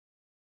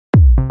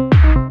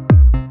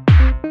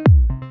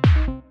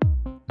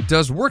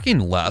Does working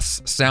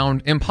less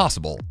sound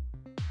impossible?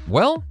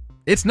 Well,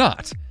 it's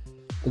not.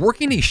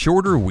 Working a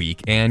shorter week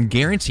and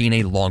guaranteeing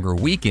a longer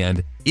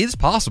weekend is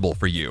possible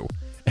for you,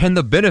 and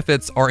the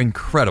benefits are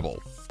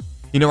incredible.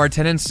 Our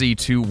tendency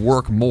to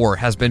work more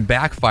has been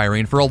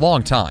backfiring for a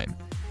long time.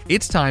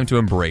 It's time to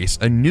embrace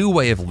a new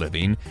way of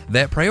living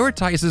that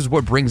prioritizes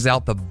what brings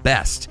out the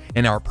best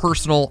in our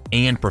personal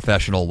and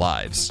professional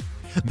lives.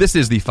 This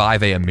is the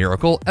 5 a.m.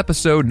 Miracle,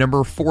 episode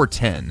number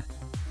 410.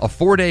 A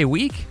 4-day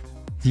week?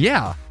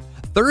 Yeah,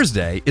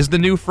 Thursday is the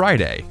new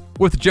Friday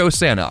with Joe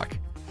Sanok.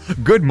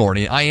 Good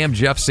morning, I am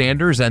Jeff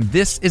Sanders, and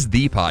this is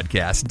the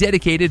podcast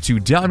dedicated to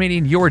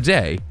dominating your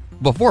day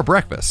before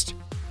breakfast.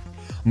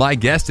 My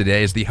guest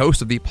today is the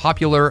host of the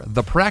popular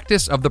The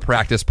Practice of the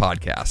Practice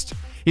podcast.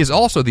 He is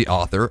also the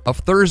author of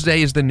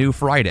Thursday is the New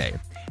Friday,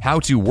 How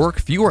to Work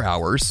Fewer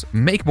Hours,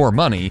 Make More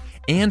Money,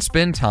 and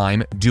Spend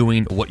Time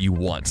Doing What You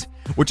Want,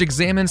 which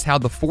examines how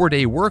the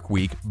 4-day work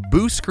week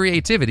boosts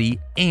creativity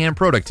and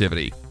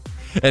productivity.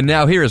 And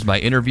now here is my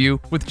interview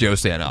with Joe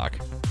Sanok.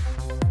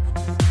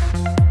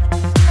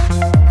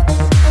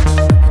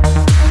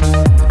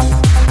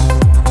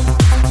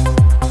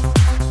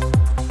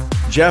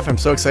 Jeff, I'm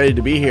so excited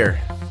to be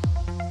here.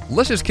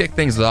 Let's just kick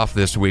things off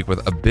this week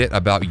with a bit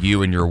about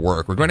you and your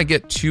work. We're going to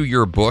get to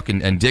your book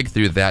and dig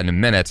through that in a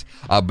minute.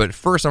 But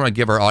first, I'm going to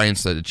give our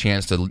audience a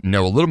chance to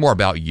know a little more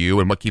about you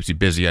and what keeps you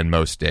busy on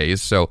most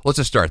days. So let's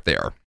just start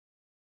there.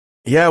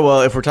 Yeah, well,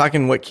 if we're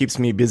talking what keeps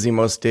me busy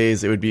most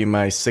days, it would be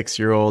my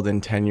 6-year-old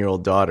and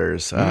 10-year-old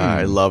daughters.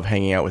 I love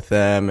hanging out with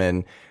them,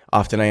 and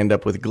often I end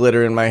up with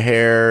glitter in my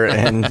hair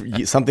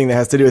and something that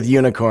has to do with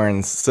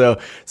unicorns. So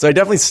I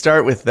definitely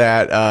start with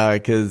that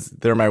because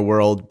they're my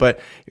world.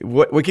 But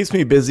what keeps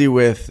me busy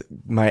with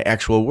my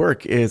actual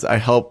work is I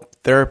help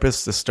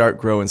therapists to start,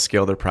 grow, and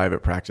scale their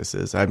private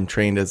practices. I'm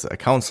trained as a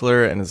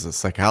counselor and as a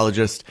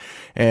psychologist.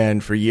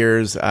 And for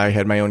years, I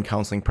had my own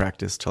counseling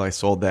practice till I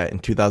sold that in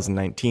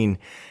 2019.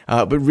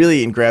 But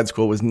really, in grad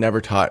school, was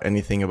never taught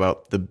anything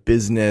about the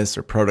business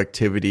or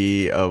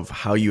productivity of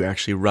how you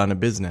actually run a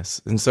business.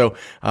 And so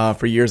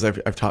for years,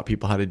 I've taught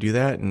people how to do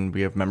that. And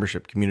we have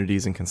membership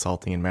communities and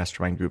consulting and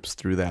mastermind groups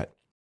through that.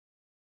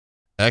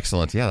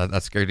 Excellent. Yeah,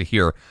 that's great to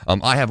hear.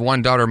 I have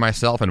one daughter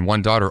myself and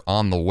one daughter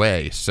on the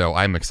way, so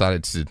I'm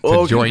excited to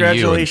join you.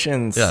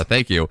 Congratulations. Yeah,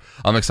 thank you.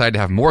 I'm excited to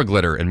have more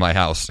glitter in my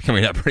house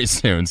coming up pretty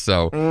soon.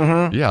 So,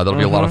 yeah, that'll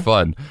be a lot of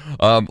fun.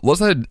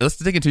 Let's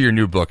dig into your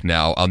new book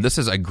now. This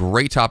is a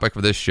great topic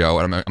for this show,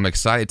 and I'm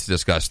excited to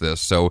discuss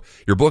this. So,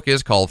 your book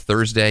is called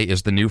Thursday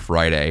is the New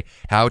Friday,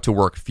 How to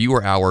Work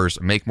Fewer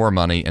Hours, Make More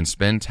Money, and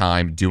Spend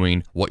Time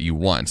Doing What You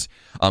Want.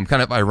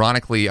 Kind of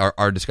ironically,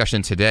 our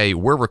discussion today,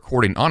 we're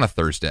recording on a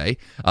Thursday.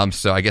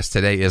 So I guess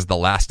today is the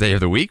last day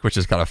of the week, which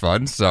is kind of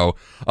fun. So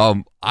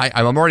I'm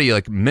already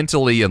like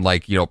mentally and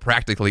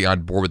practically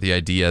on board with the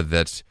idea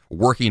that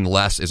working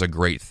less is a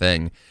great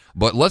thing.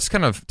 But let's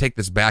kind of take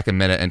this back a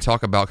minute and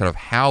talk about kind of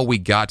how we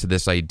got to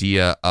this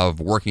idea of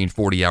working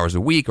 40 hours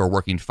a week or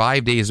working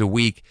 5 days a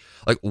week.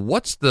 Like,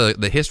 what's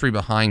the history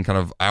behind kind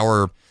of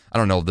our, I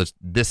don't know,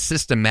 this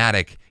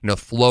systematic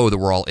flow that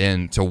we're all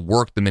in to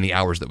work the many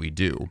hours that we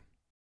do?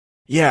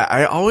 Yeah,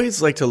 I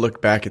always like to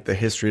look back at the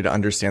history to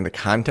understand the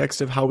context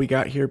of how we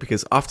got here,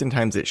 because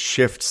oftentimes it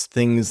shifts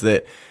things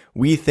that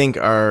we think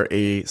are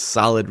a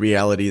solid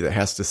reality that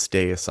has to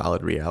stay a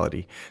solid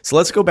reality. So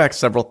let's go back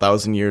several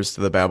thousand years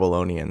to the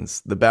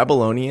Babylonians. The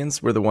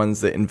Babylonians were the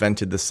ones that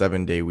invented the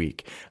 7-day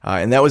week.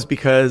 And that was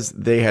because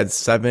they had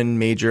 7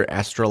 major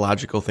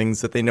astrological things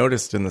that they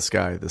noticed in the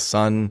sky: the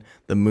sun,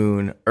 the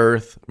moon,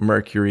 Earth,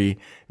 Mercury,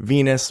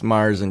 Venus,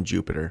 Mars, and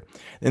Jupiter.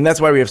 And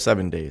that's why we have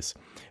 7 days.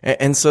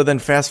 And so then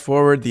fast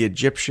forward, the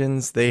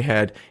Egyptians, they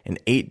had an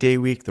 8-day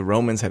week. The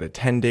Romans had a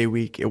 10-day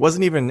week. It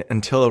wasn't even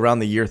until around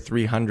the year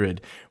 300,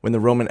 when the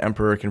Roman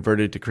emperor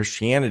converted to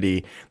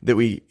Christianity, that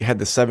we had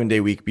the 7-day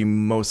week be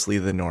mostly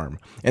the norm.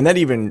 And that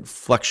even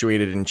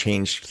fluctuated and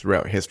changed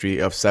throughout history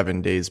of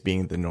 7 days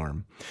being the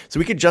norm. So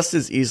we could just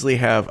as easily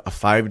have a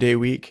 5-day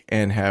week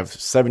and have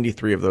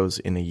 73 of those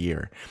in a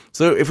year.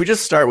 So if we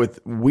just start with,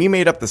 we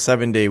made up the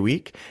 7-day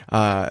week,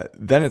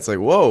 then it's like,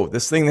 whoa,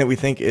 this thing that we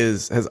think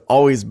has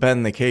always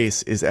been the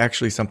case is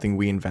actually something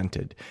we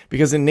invented.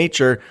 Because in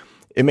nature,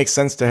 it makes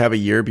sense to have a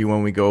year be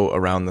when we go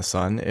around the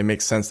sun. It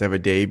makes sense to have a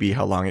day be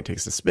how long it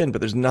takes to spin,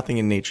 but there's nothing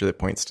in nature that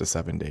points to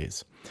 7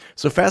 days.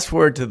 So fast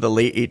forward to the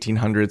late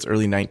 1800s,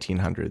 early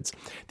 1900s.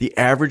 The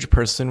average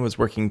person was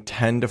working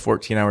 10 to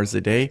 14 hours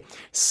a day,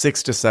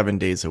 6 to 7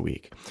 days a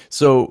week.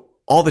 So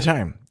all the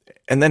time.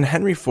 And then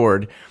Henry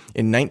Ford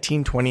in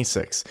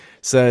 1926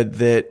 said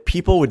that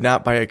people would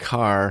not buy a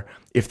car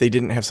if they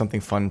didn't have something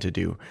fun to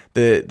do,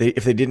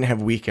 if they didn't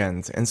have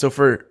weekends. And so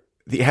for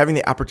having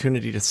the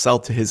opportunity to sell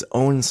to his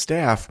own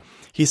staff,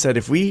 he said,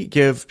 if we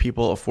give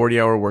people a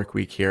 40-hour work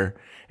week here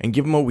and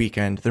give them a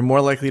weekend, they're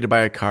more likely to buy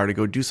a car to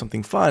go do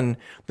something fun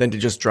than to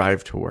just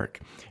drive to work.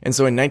 And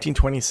so in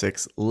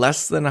 1926,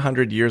 less than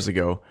 100 years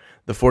ago,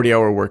 the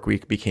 40-hour work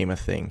week became a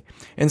thing.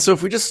 And so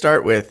if we just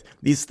start with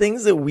these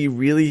things that we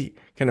really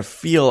kind of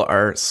feel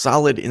are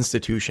solid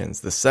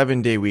institutions, the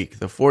 7-day week,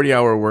 the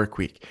 40-hour work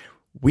week,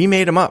 we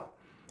made them up.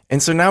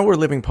 And so now we're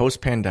living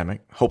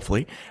post-pandemic,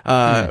 hopefully.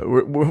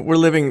 We're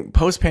living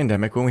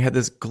post-pandemic when we had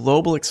this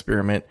global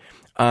experiment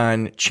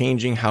on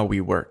changing how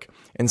we work.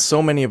 And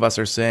so many of us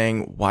are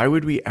saying, why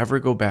would we ever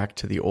go back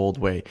to the old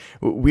way?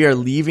 We are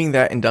leaving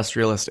that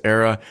industrialist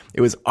era.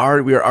 We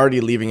were already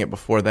leaving it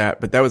before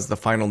that, but that was the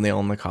final nail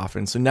in the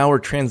coffin. So now we're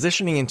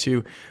transitioning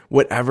into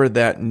whatever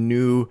that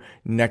new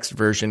next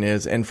version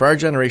is. And for our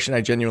generation,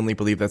 I genuinely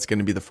believe that's going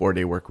to be the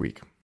 4-day work week.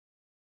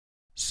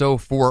 So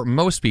for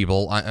most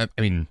people,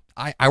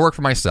 I work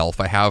for myself.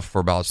 I have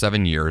for about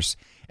 7 years.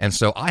 And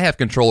so I have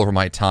control over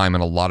my time in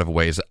a lot of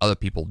ways that other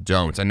people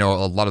don't. I know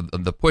a lot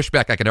of the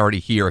pushback I can already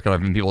hear kind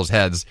of in people's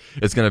heads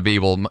is going to be,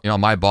 well,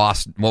 my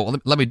boss, well,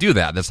 let me do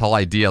that. This whole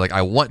idea, like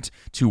I want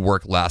to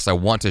work less. I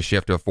want to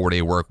shift to a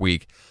 4-day work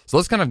week. So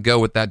let's kind of go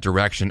with that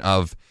direction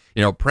of,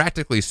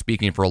 practically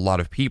speaking for a lot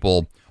of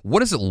people,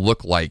 what does it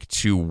look like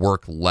to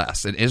work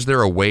less? And is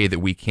there a way that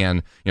we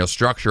can,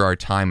 structure our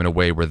time in a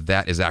way where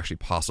that is actually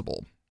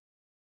possible?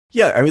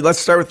 Yeah, let's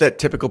start with that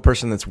typical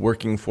person that's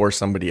working for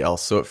somebody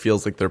else, so it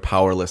feels like they're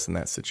powerless in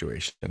that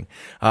situation.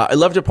 I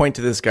love to point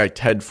to this guy,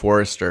 Ted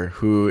Forrester,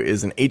 who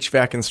is an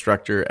HVAC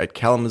instructor at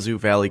Kalamazoo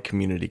Valley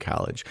Community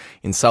College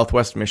in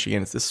Southwest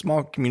Michigan. It's this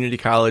small community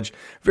college,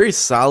 very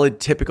solid,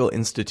 typical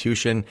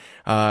institution,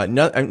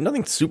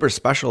 nothing super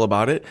special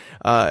about it.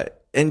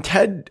 And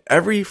Ted,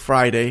 every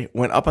Friday,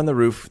 went up on the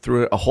roof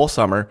through a whole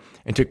summer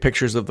and took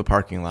pictures of the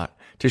parking lot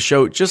to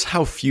show just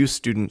how few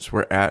students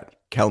were at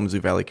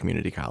Kalamazoo Valley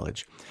Community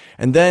College.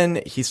 And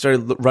then he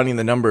started running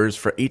the numbers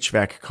for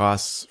HVAC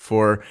costs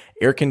for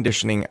air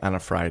conditioning on a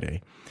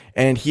Friday.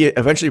 And he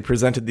eventually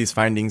presented these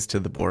findings to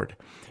the board.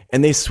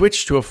 And they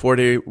switched to a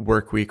 4-day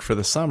work week for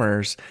the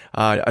summers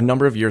a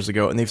number of years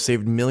ago, and they've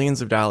saved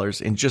millions of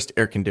dollars in just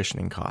air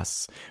conditioning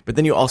costs. But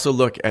then you also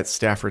look at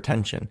staff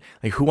retention.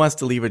 Like, who wants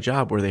to leave a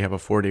job where they have a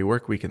 4-day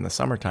work week in the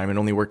summertime and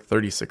only work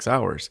 36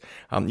 hours?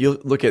 You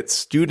look at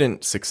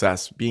student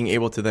success, being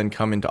able to then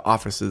come into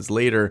offices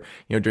later,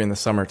 during the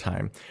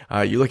summertime.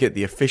 You look at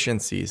the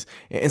efficiencies.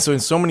 And so in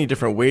so many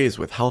different ways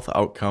with health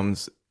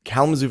outcomes,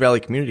 Kalamazoo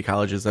Valley Community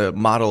College is a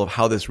model of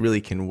how this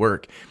really can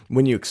work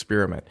when you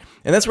experiment.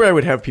 And that's where I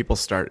would have people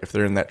start if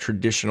they're in that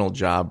traditional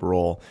job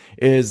role,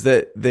 is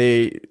that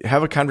they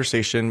have a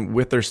conversation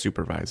with their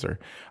supervisor.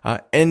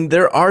 And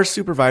there are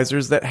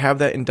supervisors that have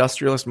that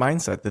industrialist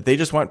mindset, that they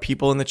just want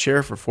people in the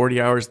chair for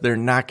 40 hours. They're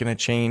not going to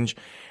change.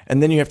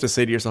 And then you have to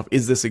say to yourself,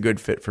 is this a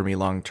good fit for me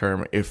long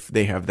term if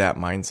they have that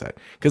mindset?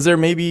 Because there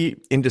may be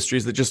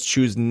industries that just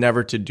choose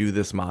never to do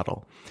this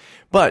model.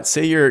 But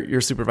say your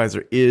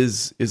supervisor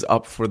is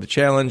up for the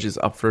challenge, is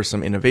up for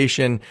some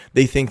innovation.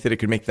 They think that it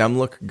could make them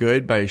look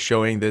good by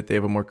showing that they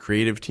have a more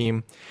creative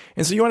team.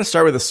 And so you want to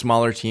start with a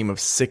smaller team of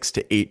 6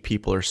 to 8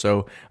 people or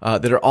so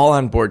that are all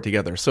on board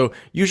together. So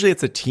usually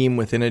it's a team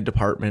within a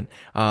department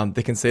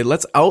that can say,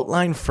 let's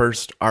outline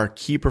first our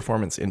key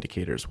performance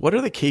indicators. What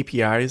are the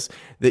KPIs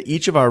that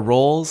each of our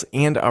roles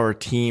and our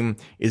team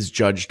is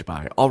judged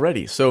by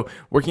already? So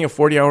working a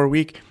 40-hour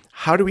week,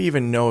 how do we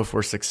even know if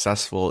we're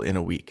successful in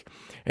a week?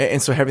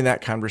 And so having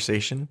that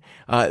conversation,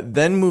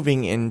 then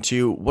moving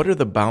into what are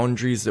the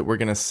boundaries that we're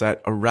going to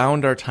set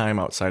around our time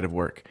outside of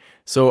work?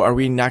 So are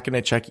we not going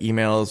to check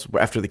emails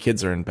after the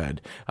kids are in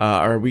bed?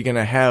 Are we going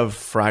to have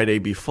Friday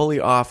be fully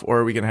off, or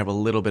are we going to have a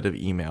little bit of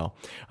email?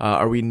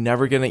 Are we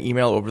never going to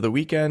email over the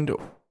weekend?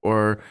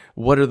 Or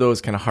what are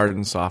those kind of hard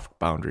and soft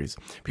boundaries?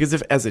 Because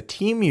if as a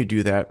team you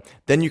do that,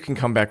 then you can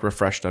come back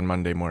refreshed on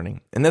Monday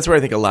morning. And that's where I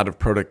think a lot of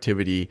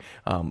productivity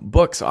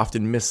books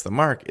often miss the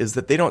mark, is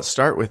that they don't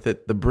start with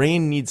it. The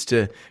brain needs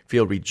to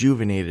feel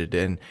rejuvenated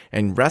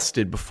and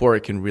rested before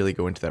it can really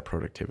go into that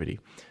productivity.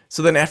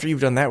 So then after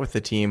you've done that with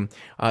the team,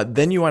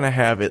 then you want to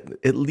have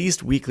at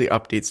least weekly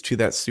updates to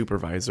that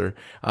supervisor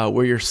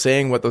where you're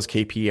saying what those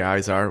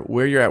KPIs are,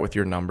 where you're at with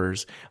your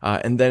numbers,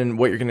 and then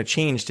what you're going to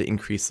change to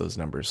increase those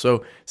numbers.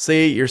 So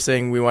say you're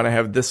saying we want to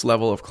have this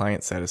level of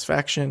client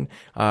satisfaction.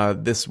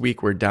 This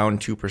week we're down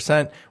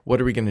 2%. What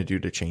are we going to do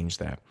to change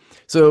that?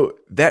 So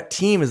that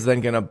team is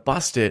then going to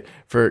bust it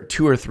for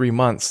 2 or 3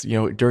 months,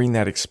 during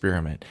that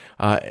experiment.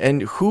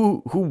 And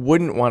who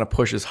wouldn't want to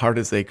push as hard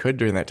as they could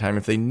during that time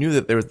if they knew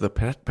that there was the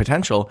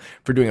potential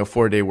for doing a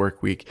 4-day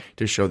work week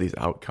to show these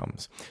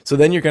outcomes? So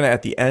then you're going to,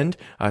 at the end,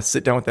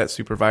 sit down with that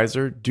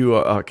supervisor, do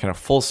a kind of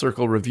full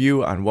circle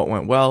review on what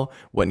went well,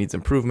 what needs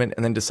improvement,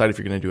 and then decide if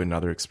you're going to do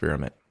another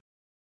experiment.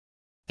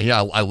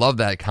 Yeah, I love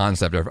that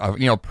concept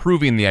of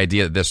proving the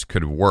idea that this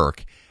could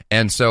work.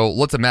 And so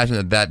let's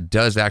imagine that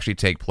does actually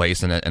take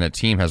place and a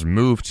team has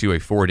moved to a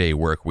 4-day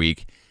work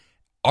week.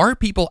 Are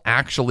people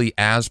actually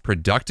as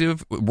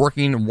productive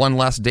working one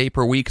less day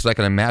per week? Because I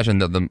can imagine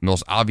that the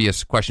most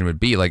obvious question would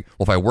be like,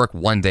 well, if I work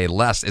 1 day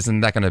less, isn't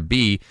that going to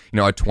be, a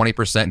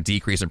 20%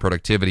 decrease in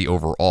productivity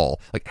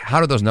overall? Like, how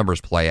do those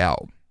numbers play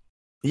out?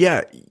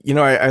 Yeah,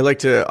 I like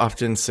to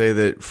often say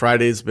that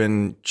Friday's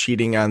been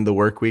cheating on the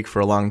work week for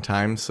a long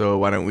time. So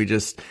why don't we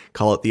just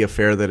call it the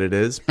affair that it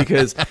is?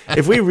 Because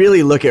if we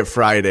really look at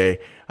Friday,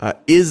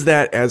 is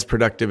that as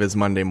productive as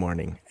Monday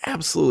morning?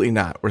 Absolutely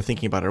not. We're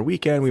thinking about our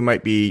weekend. We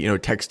might be,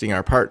 texting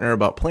our partner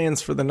about plans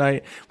for the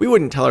night. We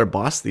wouldn't tell our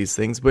boss these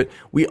things, but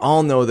we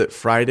all know that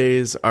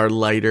Fridays are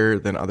lighter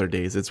than other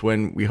days. It's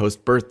when we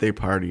host birthday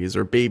parties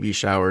or baby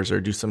showers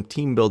or do some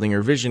team building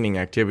or visioning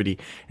activity.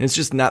 And it's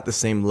just not the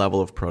same level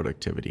of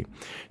productivity.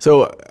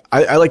 So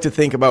I like to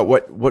think about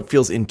what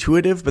feels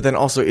intuitive, but then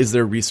also is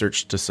there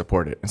research to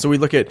support it? And so we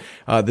look at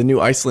the new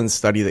Iceland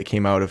study that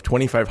came out of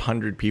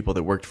 2,500 people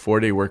that worked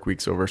 4-day work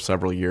weeks over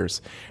several years.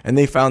 And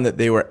they found that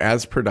they were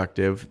as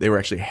productive, they were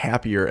actually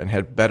happier and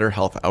had better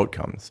health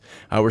outcomes.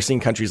 We're seeing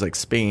countries like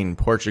Spain,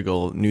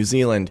 Portugal, New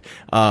Zealand,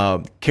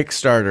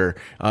 Kickstarter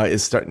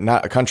is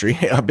not a country,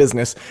 a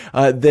business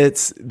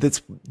that's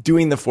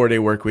doing the 4-day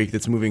work week,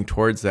 that's moving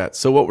towards that.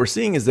 So what we're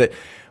seeing is that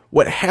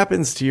what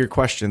happens to your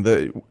question,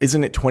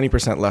 isn't it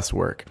 20% less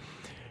work?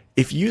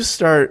 If you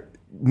start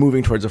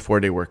moving towards a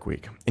 4-day work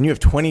week and you have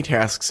 20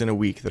 tasks in a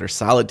week that are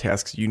solid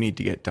tasks you need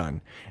to get done,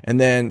 and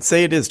then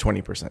say it is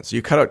 20%, so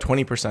you cut out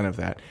 20% of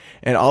that,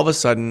 and all of a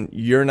sudden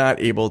you're not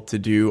able to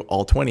do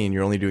all 20 and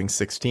you're only doing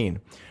 16.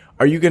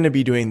 Are you going to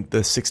be doing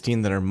the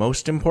 16 that are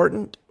most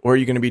important, or are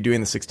you going to be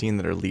doing the 16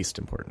 that are least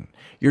important?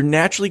 You're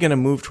naturally going to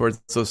move towards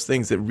those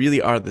things that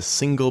really are the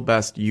single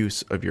best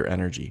use of your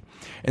energy.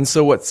 And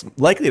so what's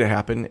likely to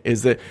happen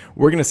is that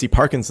we're going to see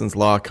Parkinson's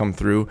law come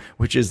through,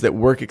 which is that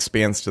work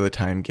expands to the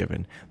time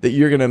given, that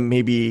you're going to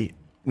maybe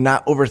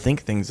not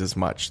overthink things as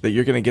much, that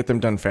you're going to get them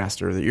done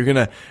faster, that you're going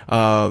to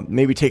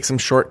maybe take some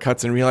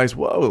shortcuts and realize,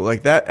 whoa,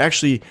 like that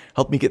actually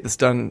helped me get this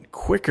done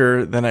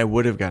quicker than I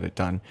would have got it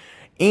done.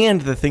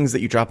 And the things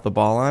that you drop the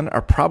ball on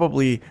are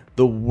probably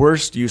the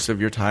worst use of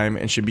your time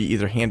and should be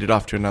either handed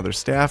off to another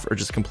staff or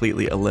just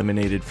completely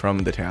eliminated from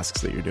the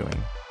tasks that you're doing.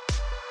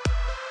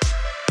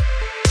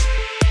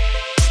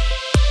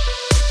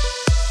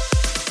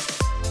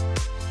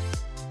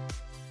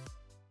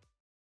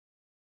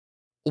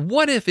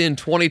 What if in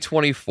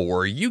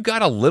 2024 you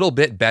got a little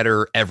bit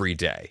better every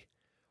day?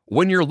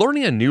 When you're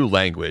learning a new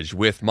language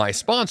with my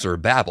sponsor,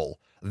 Babbel,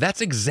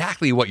 that's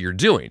exactly what you're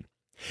doing.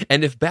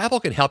 And if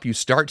Babbel can help you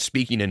start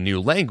speaking a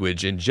new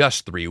language in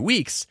just 3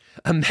 weeks,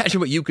 imagine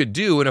what you could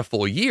do in a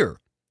full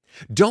year.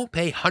 Don't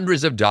pay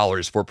hundreds of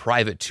dollars for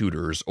private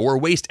tutors or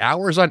waste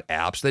hours on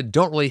apps that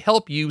don't really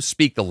help you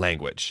speak the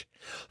language.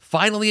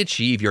 Finally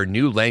achieve your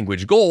new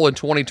language goal in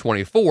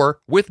 2024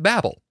 with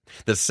Babbel,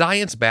 the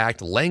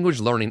science-backed language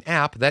learning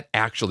app that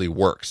actually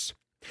works.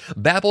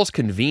 Babbel's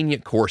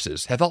convenient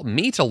courses have helped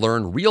me to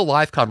learn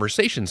real-life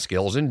conversation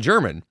skills in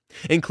German,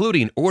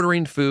 including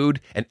ordering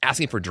food and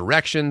asking for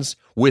directions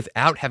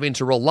without having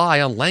to rely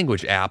on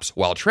language apps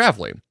while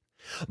traveling.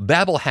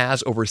 Babbel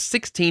has over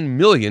 16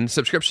 million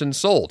subscriptions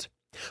sold.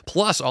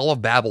 Plus, all of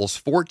Babbel's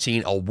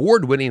 14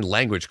 award-winning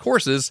language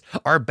courses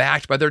are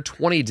backed by their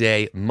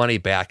 20-day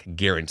money-back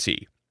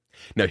guarantee.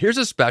 Now, here's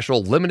a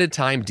special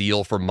limited-time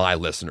deal for my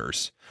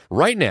listeners.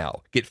 Right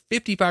now, get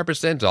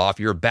 55% off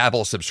your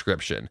Babbel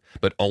subscription,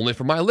 but only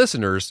for my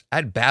listeners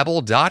at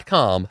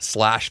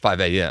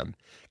babbel.com/5am.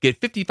 Get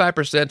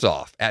 55%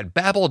 off at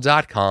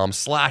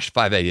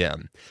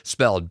babbel.com/5am,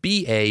 spelled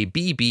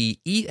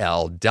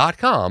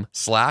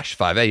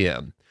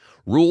BABBEL.com/5am.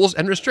 Rules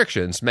and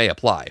restrictions may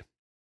apply.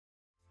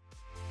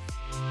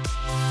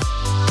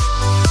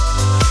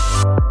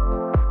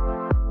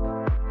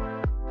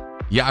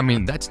 Yeah, I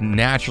mean, that's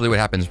naturally what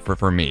happens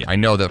for me. I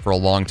know that for a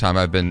long time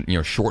I've been,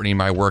 shortening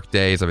my work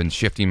days. I've been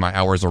shifting my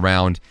hours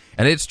around.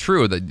 And it's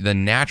true that the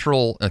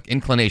natural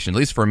inclination, at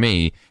least for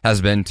me,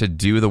 has been to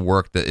do the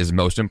work that is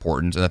most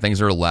important, and the things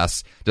that are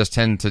less just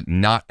tend to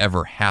not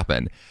ever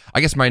happen.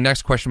 I guess my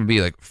next question would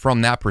be,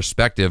 from that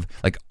perspective,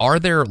 are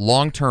there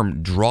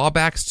long-term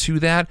drawbacks to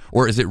that?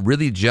 Or is it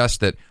really just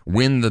that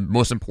when the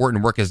most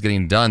important work is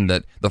getting done,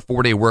 that the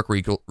 4-day work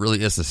week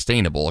really is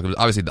sustainable?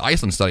 Obviously, the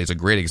Iceland study is a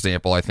great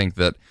example, I think,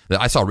 that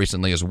I saw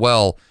recently as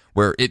well,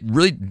 where it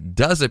really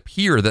does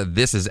appear that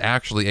this is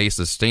actually a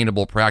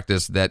sustainable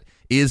practice that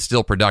is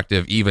still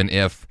productive, even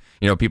if,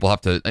 people have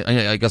to,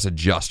 I guess,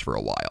 adjust for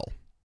a while.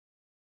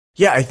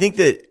 Yeah, I think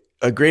that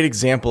a great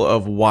example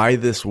of why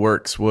this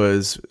works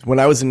was when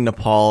I was in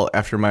Nepal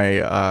after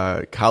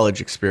my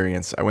college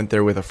experience. I went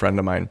there with a friend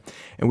of mine,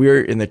 and we were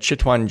in the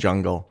Chitwan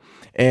jungle.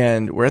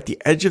 And we're at the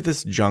edge of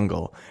this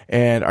jungle,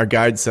 and our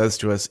guide says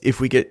to us,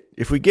 if we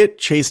get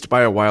chased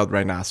by a wild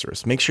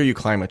rhinoceros, make sure you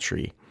climb a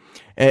tree.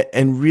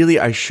 And really,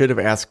 I should have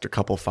asked a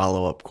couple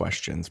follow-up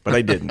questions, but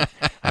I didn't.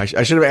 I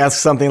should have asked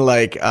something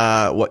like,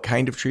 what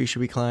kind of tree should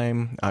we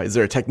climb? Is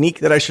there a technique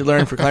that I should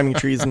learn for climbing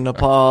trees in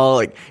Nepal?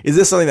 Is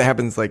this something that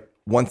happens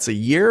once a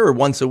year or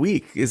once a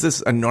week? Is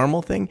this a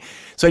normal thing?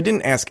 So I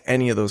didn't ask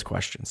any of those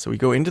questions. So we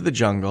go into the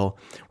jungle.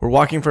 We're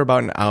walking for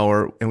about an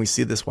hour, and we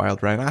see this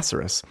wild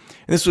rhinoceros.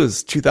 And this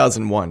was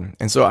 2001.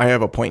 And so I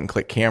have a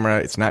point-and-click camera.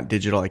 It's not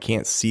digital. I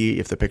can't see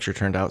if the picture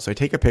turned out. So I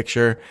take a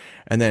picture,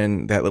 and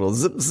then that little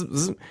zip, zip,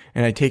 zip,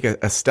 and I take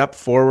a step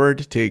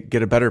forward to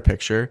get a better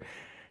picture.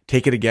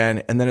 take it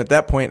again. And then at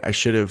that point, I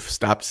should have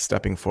stopped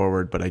stepping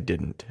forward, but I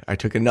didn't. I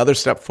took another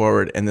step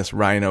forward and this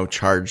rhino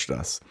charged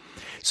us.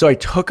 So I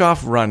took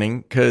off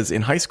running because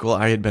in high school,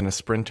 I had been a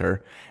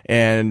sprinter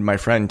and my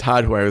friend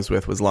Todd, who I was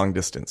with, was long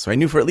distance. So I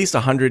knew for at least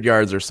 100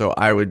 yards or so,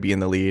 I would be in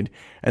the lead.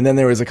 And then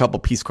there was a couple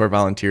Peace Corps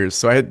volunteers.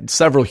 So I had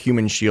several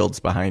human shields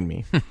behind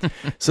me.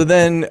 So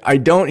then I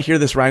don't hear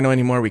this rhino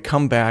anymore. We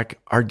come back.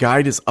 Our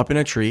guide is up in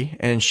a tree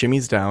and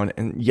shimmies down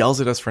and yells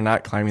at us for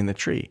not climbing the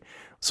tree.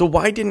 So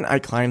why didn't I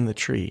climb the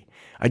tree?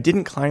 I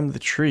didn't climb the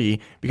tree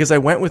because I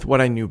went with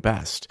what I knew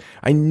best.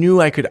 I knew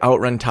I could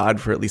outrun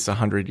Todd for at least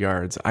 100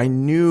 yards. I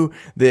knew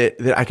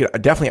that I could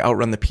definitely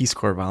outrun the Peace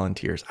Corps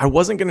volunteers. I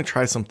wasn't going to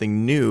try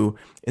something new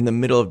in the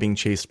middle of being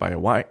chased by a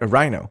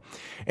rhino.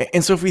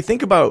 And so if we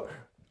think about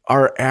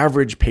our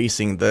average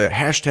pacing, the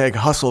hashtag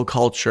hustle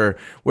culture,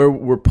 where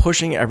we're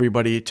pushing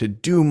everybody to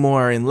do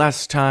more in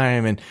less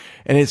time, and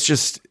it's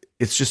just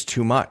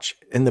too much.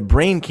 And the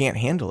brain can't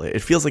handle it.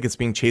 It feels like it's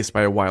being chased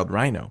by a wild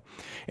rhino.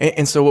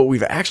 And so what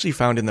we've actually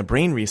found in the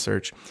brain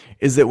research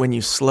is that when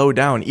you slow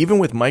down, even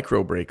with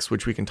micro breaks,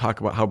 which we can talk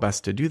about how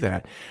best to do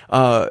that,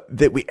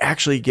 that we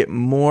actually get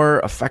more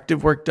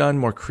effective work done,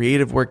 more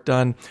creative work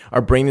done.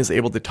 Our brain is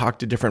able to talk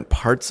to different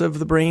parts of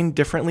the brain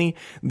differently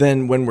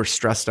than when we're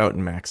stressed out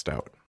and maxed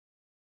out.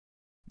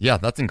 Yeah,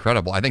 that's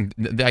incredible. I think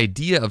the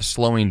idea of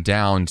slowing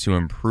down to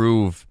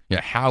improve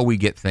how we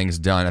get things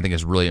done, I think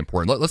is really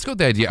important. Let's go with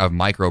the idea of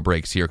micro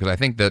breaks here, because I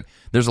think that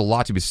there's a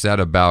lot to be said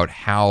about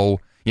how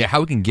we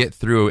can get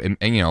through in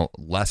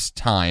less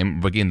time,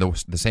 but getting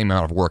the same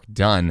amount of work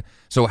done.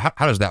 So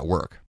how does that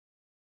work?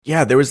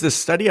 Yeah, there was this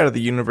study out of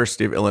the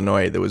University of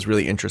Illinois that was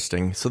really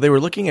interesting. So they were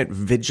looking at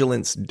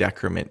vigilance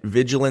decrement.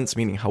 Vigilance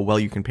meaning how well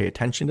you can pay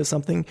attention to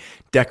something.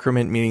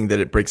 Decrement meaning that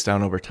it breaks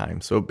down over time.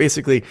 So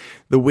basically,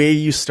 the way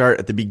you start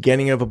at the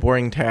beginning of a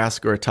boring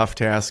task or a tough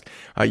task,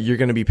 you're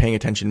going to be paying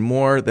attention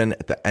more than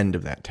at the end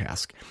of that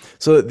task.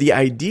 So the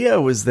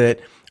idea was that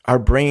our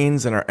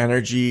brains and our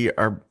energy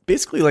are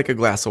basically like a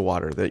glass of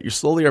water, that you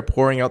slowly are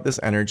pouring out this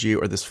energy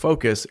or this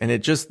focus, and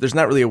there's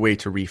not really a way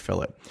to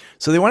refill it.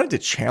 So they wanted to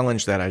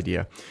challenge that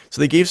idea. So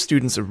they gave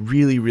students a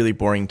really, really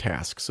boring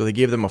task. So they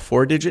gave them a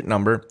 4-digit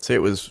number, say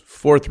it was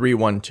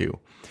 4312.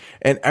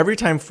 And every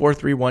time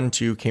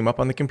 4312 came up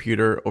on the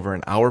computer over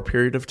an hour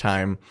period of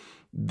time,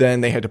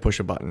 then they had to push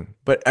a button.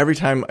 But every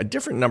time a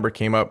different number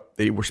came up,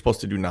 they were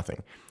supposed to do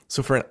nothing.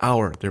 So for an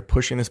hour, they're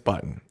pushing this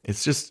button.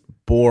 It's just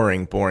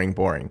boring, boring,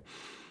 boring.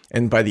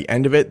 And by the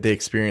end of it, they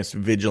experienced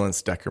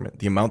vigilance decrement.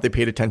 The amount they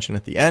paid attention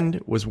at the end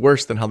was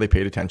worse than how they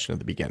paid attention at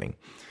the beginning.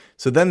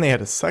 So then they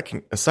had a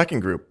second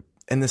group.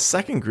 And the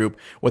second group,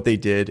 what they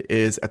did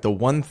is at the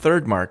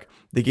 1/3 mark,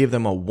 they gave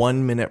them a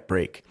 1-minute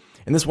break.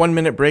 And this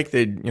 1-minute break,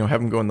 they'd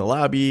have them go in the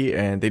lobby,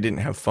 and they didn't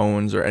have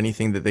phones or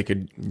anything that they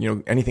could,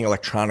 anything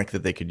electronic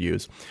that they could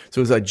use. So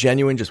it was a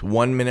genuine just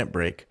 1-minute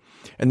break.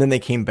 And then they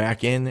came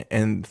back in,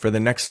 and for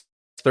the next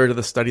third of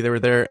the study they were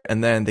there,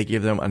 and then they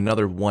gave them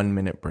another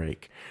 1-minute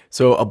break.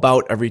 So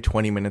about every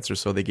 20 minutes or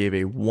so, they gave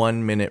a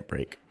 1-minute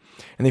break.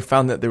 And they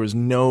found that there was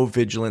no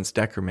vigilance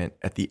decrement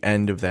at the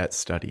end of that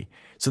study.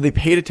 So they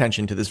paid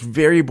attention to this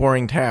very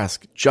boring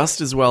task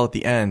just as well at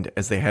the end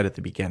as they had at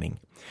the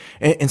beginning.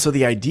 And so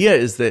the idea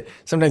is that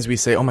sometimes we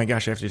say, oh my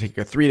gosh, I have to take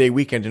a 3-day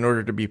weekend in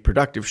order to be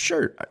productive.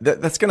 Sure,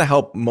 that's going to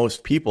help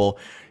most people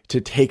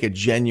to take a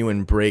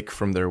genuine break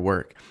from their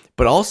work.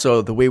 But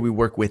also the way we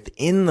work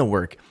within the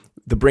work,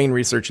 the brain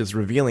research is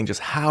revealing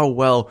just how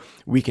well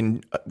we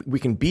can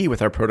be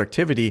with our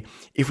productivity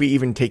if we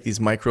even take these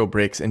micro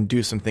breaks and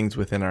do some things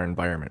within our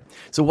environment.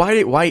 So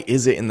why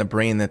is it in the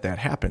brain that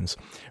happens?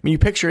 I mean, you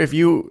picture if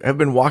you have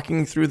been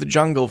walking through the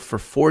jungle for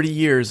 40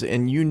 years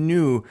and you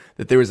knew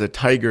that there was a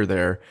tiger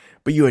there,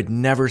 but you had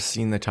never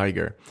seen the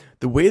tiger.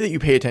 The way that you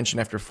pay attention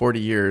after 40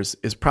 years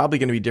is probably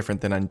going to be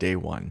different than on day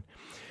one.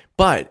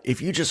 But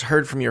if you just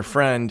heard from your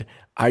friend,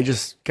 I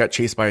just got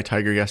chased by a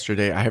tiger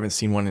yesterday, I haven't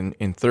seen one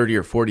in 30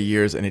 or 40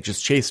 years, and it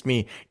just chased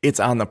me, it's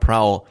on the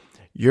prowl,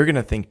 you're going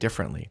to think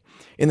differently.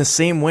 In the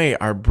same way,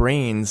 our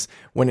brains,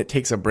 when it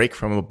takes a break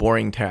from a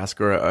boring task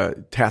or a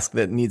task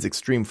that needs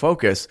extreme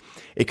focus,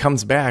 it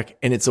comes back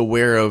and it's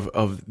aware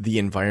of the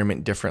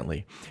environment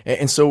differently.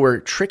 And so we're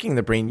tricking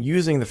the brain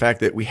using the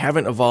fact that we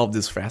haven't evolved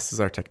as fast as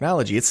our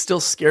technology. It's still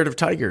scared of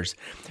tigers.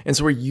 And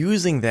so we're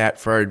using that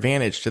for our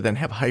advantage to then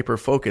have hyper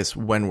focus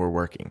when we're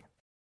working.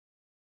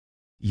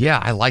 Yeah,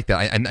 I like that.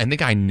 I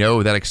think I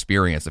know that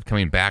experience of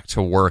coming back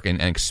to work and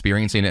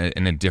experiencing it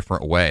in a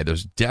different way.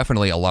 There's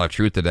definitely a lot of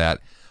truth to that.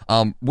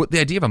 With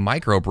the idea of a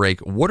micro break,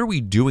 what are we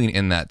doing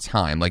in that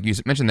time? Like you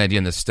mentioned the idea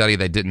in the study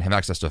they didn't have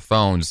access to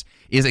phones.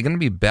 Is it going to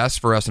be best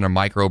for us in a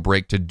micro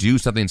break to do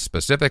something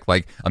specific,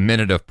 like a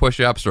minute of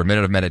push-ups or a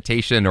minute of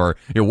meditation, or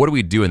what do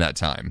we do in that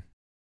time?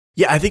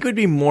 Yeah, I think it would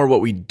be more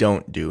what we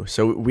don't do.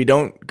 So we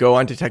don't go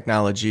onto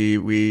technology.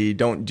 We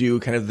don't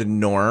do kind of the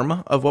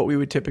norm of what we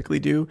would typically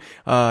do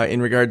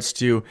in regards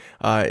to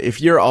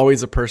if you're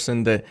always a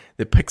person that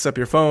picks up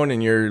your phone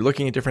and you're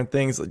looking at different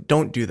things,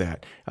 don't do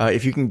that.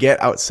 If you can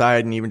get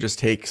outside and even just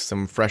take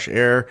some fresh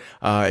air,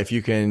 if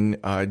you can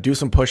do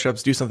some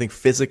push-ups, do something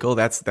physical,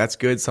 that's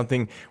good.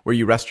 Something where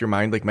you rest your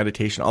mind, like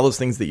meditation, all those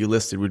things that you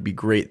listed would be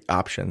great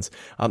options.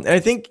 And I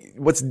think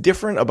what's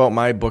different about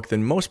my book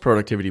than most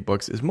productivity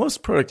books is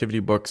most productivity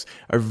books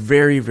are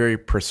very, very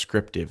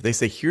prescriptive. They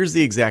say, here's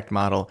the exact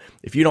model.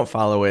 If you don't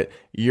follow it,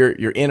 you're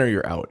in or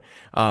you're out.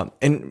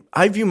 And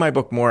I view my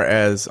book more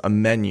as a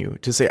menu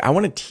to say, I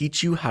want to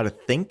teach you how to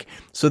think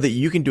so that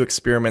you can do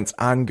experiments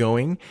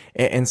ongoing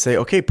and say,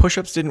 okay,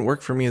 push-ups didn't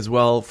work for me as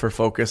well for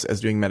focus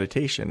as doing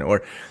meditation,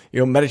 or,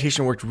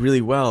 meditation worked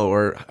really well,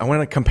 or I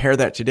want to compare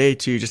that today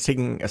to just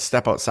taking a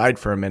step outside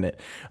for a minute.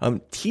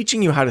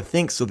 Teaching you how to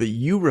think so that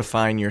you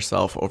refine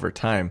yourself over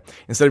time.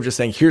 Instead of just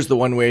saying, here's the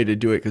one way to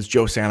do it because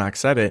Joe Sanok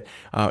said it,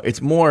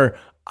 it's more,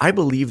 I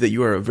believe that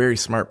you are a very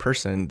smart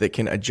person that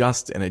can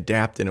adjust and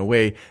adapt in a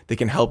way that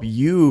can help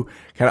you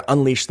kind of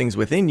unleash things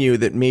within you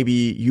that maybe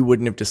you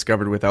wouldn't have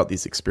discovered without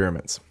these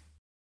experiments.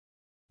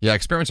 Yeah,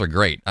 experiments are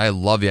great. I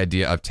love the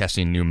idea of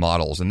testing new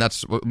models. And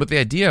that's with the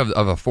idea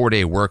of a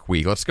 4-day work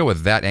week. Let's go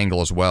with that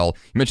angle as well.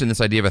 You mentioned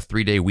this idea of a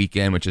 3-day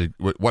weekend, which is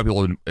what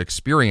people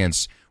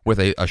experience with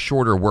a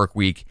shorter work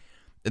week.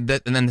 And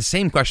then the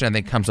same question, I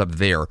think, comes up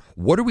there.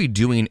 What are we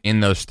doing in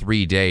those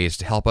 3 days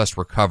to help us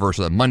recover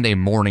so that Monday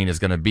morning is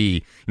going to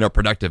be,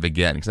 productive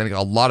again? Because I think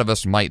a lot of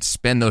us might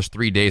spend those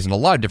 3 days in a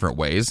lot of different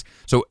ways.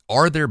 So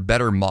are there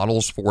better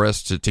models for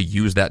us to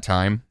use that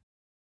time?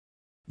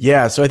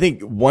 Yeah, so I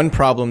think one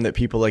problem that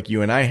people like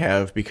you and I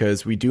have,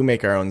 because we do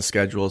make our own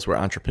schedules, we're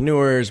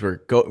entrepreneurs, we're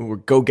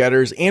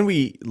go-getters, and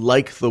we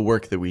like the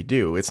work that we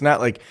do. It's not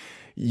like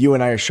you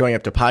and I are showing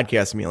up to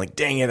podcasts and being like,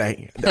 dang it,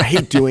 I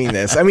hate doing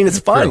this. I mean, it's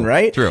fun, True,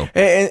 right? True.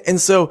 And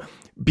so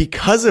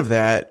because of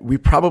that, we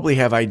probably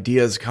have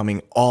ideas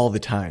coming all the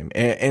time.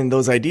 And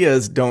those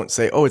ideas don't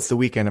say, oh, it's the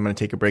weekend, I'm going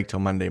to take a break till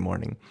Monday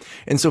morning.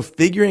 And so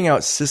figuring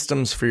out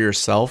systems for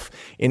yourself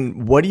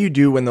in what do you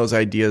do when those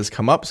ideas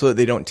come up so that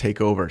they don't take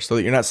over, so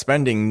that you're not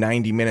spending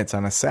 90 minutes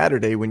on a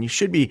Saturday when you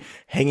should be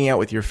hanging out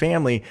with your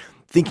family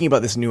thinking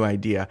about this new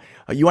idea.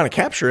 You want to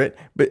capture it,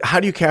 but how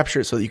do you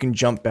capture it so that you can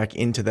jump back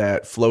into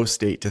that flow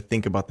state to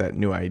think about that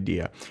new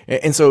idea?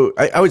 And so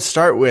I would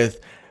start with,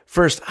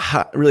 first,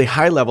 really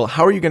high level,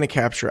 how are you going to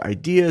capture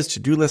ideas,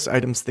 to-do list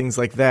items, things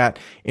like that,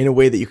 in a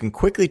way that you can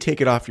quickly take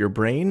it off your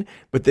brain,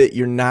 but that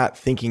you're not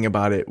thinking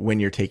about it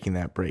when you're taking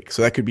that break?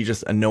 So that could be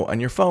just a note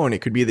on your phone.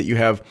 It could be that you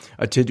have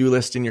a to-do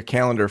list in your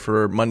calendar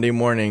for Monday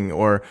morning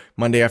or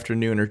Monday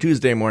afternoon or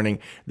Tuesday morning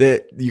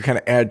that you kind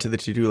of add to the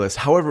to-do list.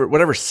 However,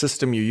 whatever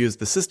system you use,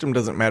 the system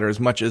doesn't matter as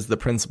much as the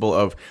principle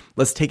of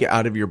let's take it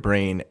out of your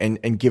brain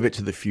and give it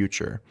to the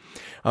future.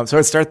 So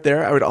I'd start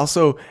there. I would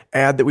also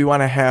add that we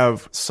want to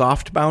have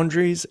soft boundaries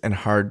and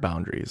hard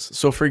boundaries.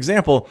 So for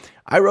example,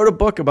 I wrote a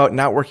book about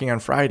not working on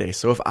Friday.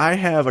 So if I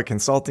have a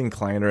consulting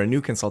client or a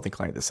new consulting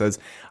client that says,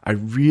 I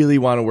really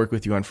want to work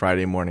with you on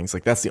Friday mornings,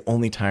 like that's the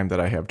only time that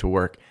I have to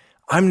work,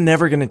 I'm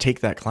never going to take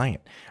that client.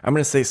 I'm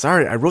going to say,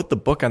 sorry, I wrote the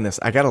book on this.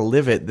 I got to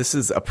live it. This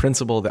is a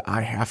principle that I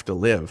have to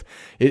live.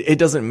 It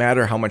doesn't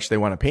matter how much they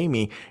want to pay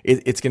me.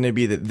 It's going to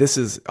be that this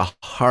is a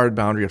hard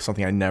boundary of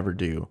something I never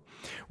do.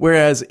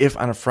 Whereas if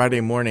on a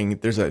Friday morning,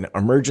 there's an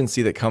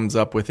emergency that comes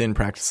up within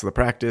Practice of the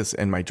Practice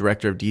and my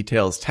director of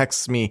details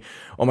texts me,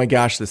 oh my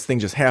gosh, this thing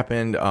just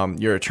happened.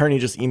 Your attorney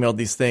just emailed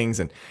these things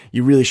and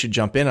you really should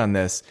jump in on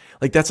this.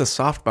 Like that's a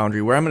soft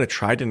boundary where I'm going to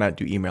try to not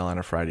do email on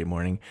a Friday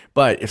morning.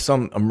 But if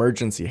some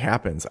emergency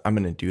happens, I'm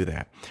going to do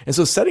that. And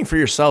so setting for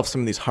yourself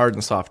some of these hard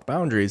and soft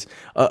boundaries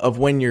of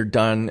when you're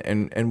done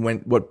and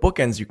what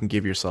bookends you can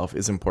give yourself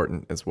is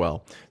important as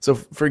well. So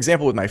for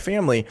example, with my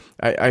family,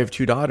 I have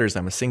 2 daughters.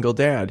 I'm a single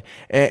dad.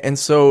 And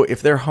so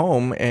if they're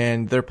home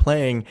and they're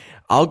playing,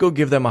 I'll go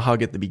give them a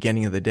hug at the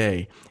beginning of the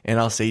day. And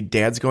I'll say,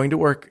 Dad's going to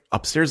work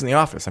upstairs in the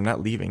office. I'm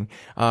not leaving.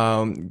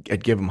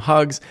 I'd give them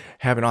hugs,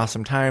 have an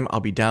awesome time. I'll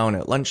be down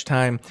at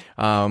lunchtime.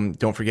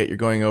 Don't forget you're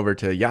going over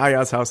to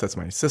Yaya's house. That's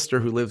my sister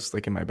who lives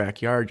like in my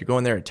backyard. You're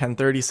going there at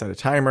 10:30, set a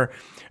timer.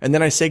 And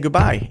then I say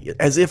goodbye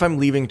as if I'm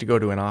leaving to go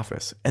to an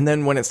office. And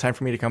then when it's time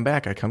for me to come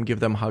back, I come give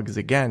them hugs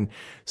again.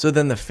 So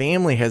then the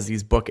family has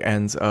these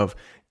bookends of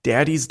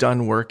Daddy's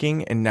done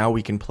working and now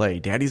we can play.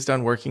 Daddy's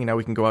done working and now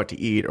we can go out to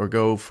eat or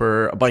go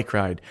for a bike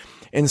ride.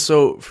 And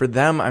so for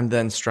them, I'm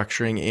then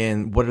structuring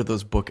in what are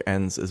those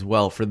bookends as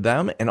well for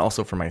them and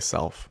also for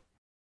myself.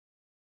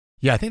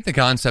 Yeah, I think the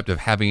concept of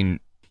having,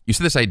 you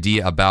said this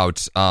idea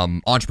about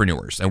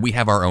entrepreneurs, and we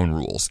have our own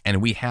rules,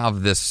 and we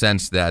have this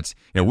sense that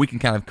we can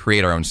kind of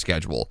create our own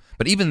schedule.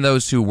 But even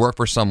those who work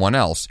for someone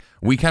else,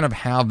 we kind of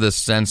have this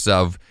sense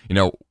of,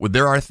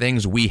 there are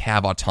things we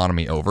have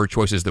autonomy over,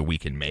 choices that we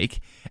can make.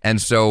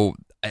 And so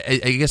I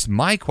guess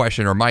my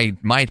question or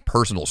my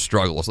personal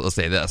struggle, so let's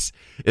say this,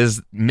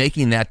 is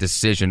making that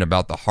decision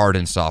about the hard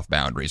and soft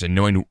boundaries and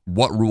knowing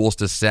what rules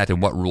to set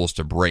and what rules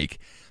to break.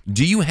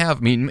 do you have,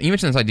 I mean, you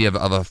mentioned this idea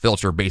of a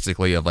filter,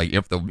 basically, of like,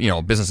 if the,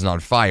 business is on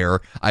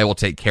fire, I will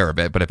take care of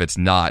it. But if it's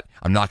not,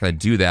 I'm not going to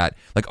do that.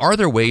 Like, are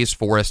there ways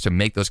for us to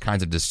make those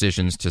kinds of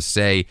decisions to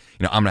say,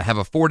 I'm going to have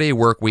a 4-day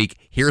work week.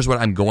 Here's what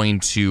I'm going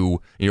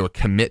to,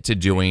 commit to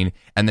doing.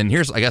 And then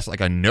here's, I guess,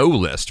 like a no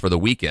list for the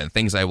weekend,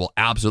 things I will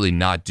absolutely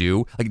not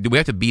do. Like, do we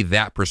have to be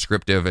that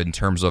prescriptive in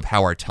terms of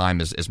how our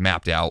time is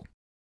mapped out?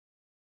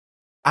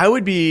 I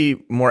would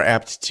be more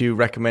apt to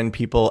recommend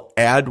people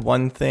add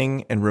one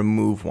thing and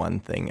remove one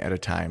thing at a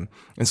time.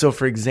 And so,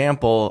 for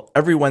example,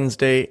 every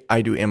Wednesday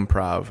I do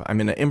improv. I'm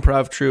in an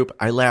improv troupe.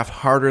 I laugh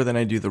harder than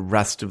I do the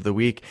rest of the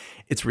week.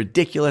 It's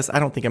ridiculous. I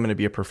don't think I'm going to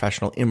be a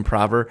professional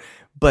improver,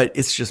 but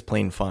it's just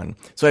plain fun.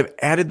 So I've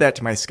added that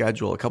to my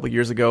schedule. A couple of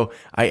years ago,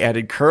 I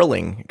added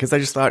curling because I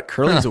just thought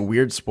curling is a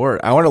weird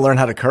sport. I want to learn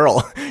how to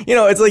curl.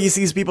 It's like you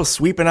see these people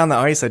sweeping on the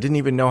ice. I didn't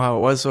even know how it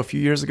was. So a few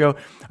years ago,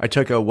 I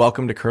took a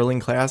welcome to curling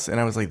class and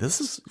I was like, this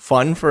is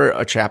fun for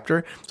a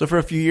chapter. So for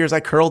a few years,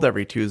 I curled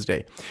every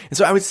Tuesday. And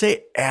so I would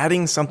say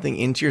adding something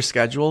into your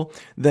schedule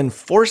then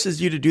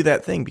forces you to do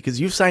that thing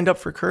because you've signed up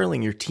for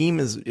curling. Your team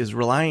is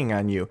relying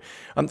on you.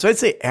 So I'd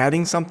say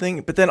adding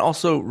something, but then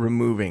also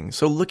removing.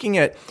 So looking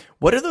at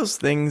what are those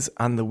things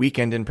on the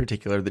weekend in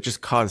particular that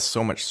just cause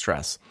so much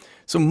stress?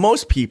 So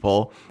most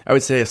people, I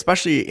would say,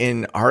 especially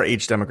in our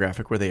age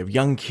demographic where they have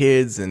young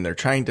kids and they're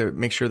trying to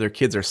make sure their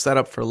kids are set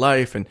up for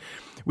life, and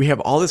we have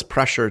all this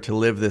pressure to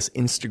live this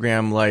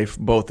Instagram life,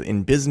 both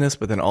in business,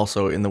 but then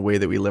also in the way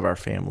that we live our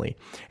family.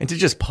 And to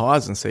just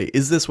pause and say,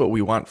 is this what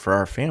we want for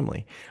our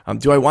family?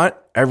 Do I want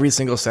every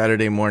single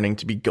Saturday morning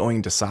to be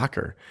going to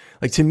soccer?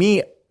 Like, to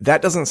me,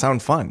 that doesn't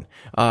sound fun.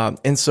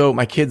 And so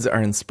my kids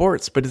are in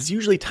sports, but it's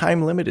usually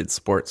time-limited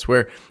sports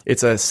where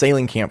it's a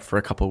sailing camp for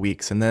a couple of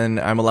weeks, and then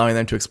I'm allowing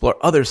them to explore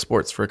other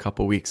sports for a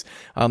couple of weeks.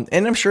 And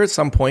I'm sure at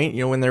some point,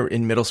 when they're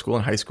in middle school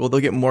and high school, they'll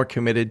get more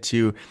committed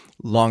to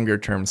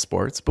longer-term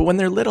sports. But when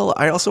they're little,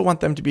 I also want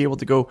them to be able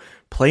to go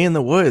play in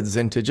the woods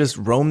and to just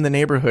roam the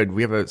neighborhood.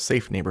 We have a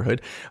safe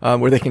neighborhood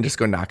where they can just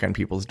go knock on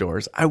people's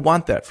doors. I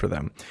want that for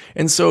them.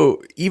 And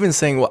so even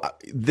saying, well,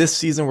 this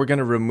season we're going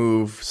to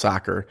remove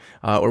soccer,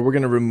 or we're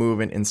going to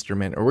remove an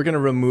instrument, or we're going to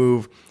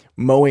remove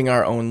mowing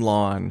our own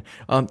lawn,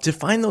 to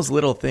find those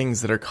little things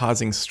that are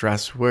causing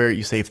stress where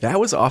you say, if that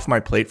was off my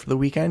plate for the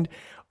weekend,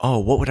 oh,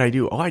 what would I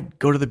do? Oh, I'd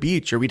go to the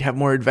beach, or we'd have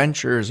more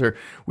adventures, or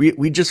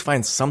we'd just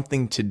find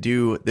something to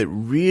do that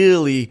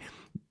really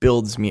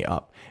builds me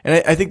up.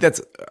 And I think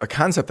that's a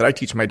concept that I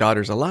teach my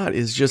daughters a lot,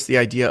 is just the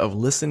idea of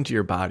listen to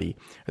your body.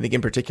 I think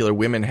in particular,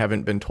 women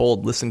haven't been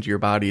told listen to your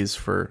bodies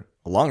for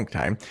a long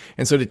time.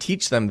 And so to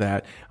teach them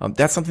that,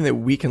 that's something that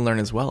we can learn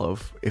as well.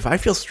 Of if I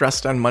feel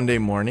stressed on Monday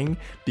morning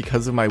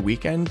because of my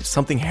weekend,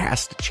 something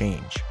has to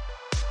change.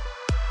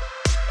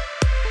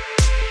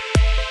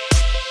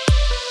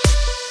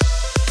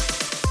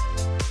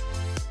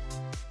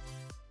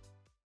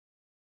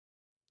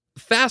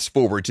 Fast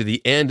forward to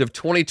the end of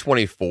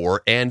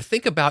 2024 and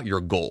think about your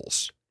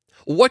goals.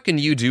 What can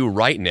you do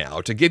right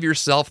now to give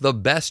yourself the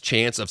best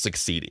chance of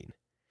succeeding?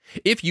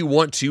 If you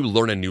want to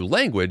learn a new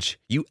language,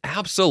 you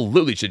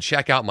absolutely should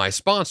check out my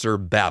sponsor,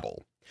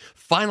 Babbel.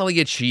 Finally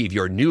achieve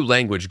your new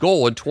language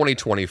goal in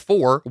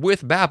 2024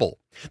 with Babbel,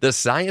 the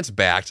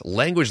science-backed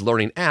language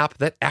learning app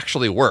that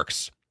actually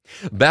works.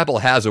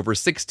 Babbel has over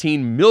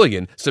 16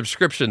 million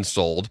subscriptions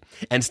sold,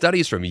 and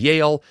studies from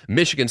Yale,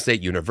 Michigan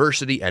State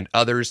University, and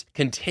others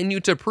continue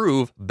to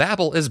prove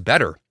Babbel is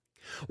better.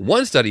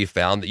 One study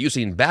found that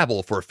using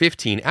Babbel for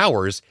 15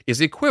 hours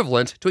is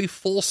equivalent to a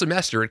full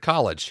semester at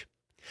college.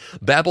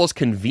 Babbel's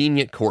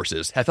convenient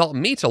courses have helped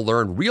me to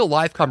learn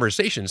real-life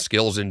conversation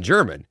skills in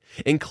German,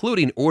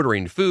 including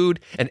ordering food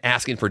and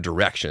asking for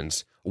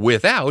directions,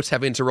 without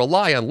having to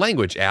rely on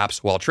language apps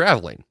while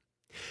traveling.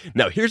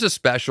 Now, here's a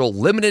special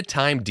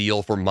limited-time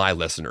deal for my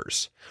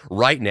listeners.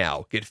 Right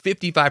now, get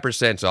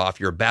 55%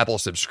 off your Babbel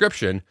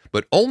subscription,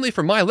 but only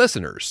for my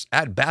listeners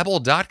at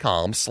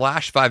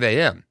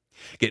babbel.com/5am.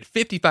 Get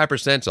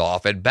 55%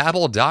 off at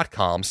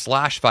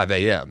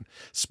babbel.com/5am,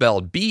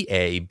 spelled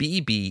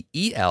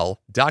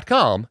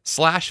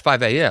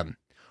BABBEL.com/5am.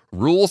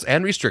 Rules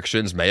and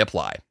restrictions may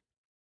apply.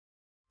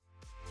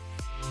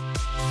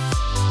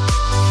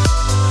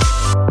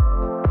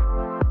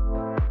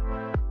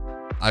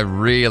 I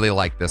really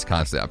like this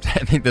concept.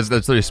 I think this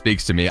really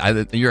speaks to me.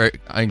 You're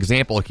an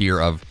example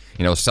here of,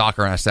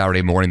 soccer on a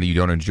Saturday morning that you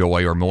don't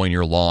enjoy, or mowing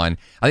your lawn.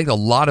 I think a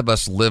lot of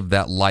us live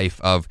that life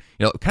of,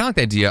 kind of like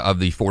the idea of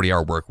the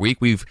 40-hour work week.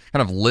 We've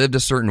kind of lived a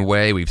certain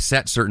way. We've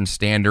set certain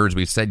standards.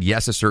 We've said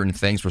yes to certain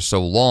things for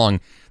so long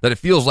that it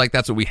feels like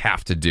that's what we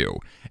have to do.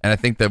 And I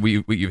think that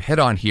what you've hit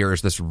on here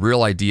is this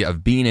real idea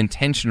of being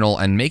intentional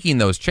and making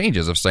those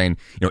changes, of saying,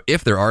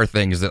 if there are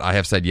things that I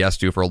have said yes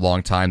to for a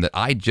long time that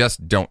I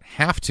just don't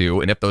have to,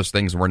 and if those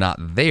things were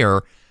not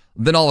there,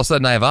 then all of a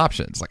sudden I have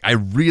options. Like, I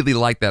really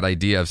like that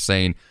idea of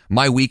saying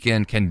my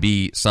weekend can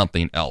be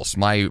something else.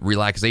 My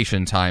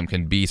relaxation time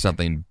can be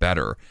something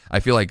better.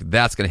 I feel like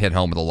that's going to hit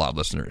home with a lot of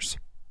listeners.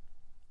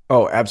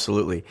 Oh,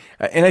 absolutely.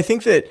 And I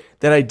think that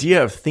that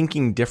idea of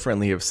thinking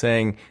differently, of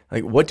saying,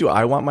 like, what do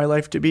I want my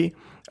life to be?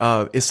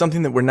 Is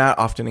something that we're not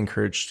often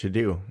encouraged to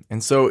do.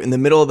 And so in the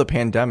middle of the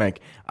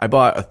pandemic, I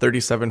bought a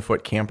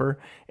 37-foot camper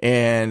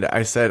and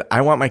I said,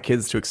 I want my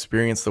kids to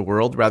experience the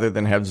world rather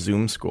than have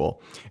Zoom school.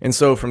 And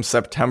so from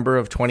September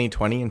of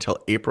 2020 until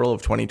April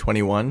of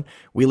 2021,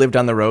 we lived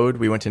on the road.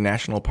 We went to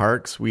national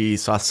parks. We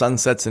saw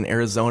sunsets in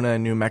Arizona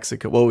and New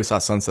Mexico. Well, we saw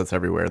sunsets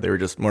everywhere. They were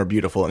just more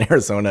beautiful in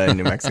Arizona and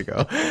New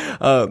Mexico.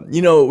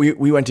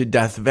 We went to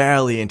Death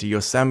Valley and to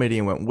Yosemite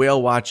and went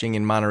whale watching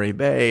in Monterey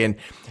Bay. And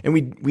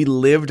we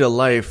lived a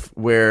life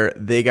where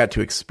they got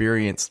to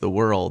experience the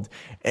world.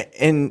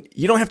 And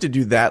you don't have to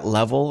do that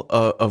level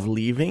of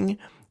leaving,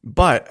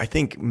 but I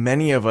think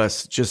many of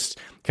us just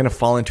kind of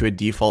fall into a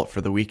default for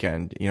the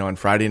weekend. On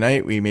Friday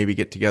night, we maybe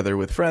get together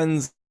with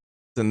friends.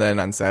 And then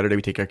on Saturday,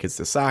 we take our kids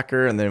to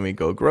soccer, and then we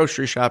go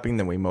grocery shopping,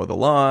 then we mow the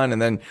lawn.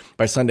 And then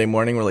by Sunday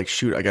morning, we're like,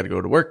 shoot, I got to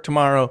go to work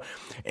tomorrow.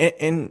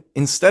 And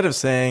instead of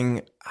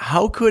saying,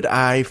 how could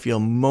I feel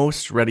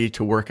most ready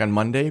to work on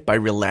Monday by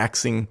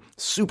relaxing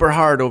super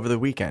hard over the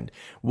weekend?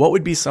 What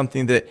would be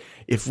something that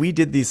if we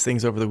did these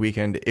things over the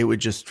weekend, it would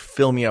just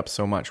fill me up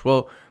so much?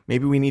 Well,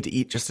 maybe we need to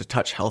eat just a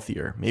touch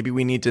healthier. Maybe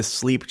we need to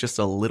sleep just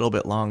a little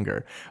bit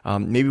longer.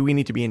 Maybe we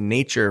need to be in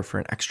nature for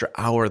an extra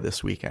hour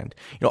this weekend.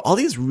 All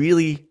these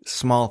really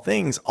small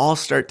things all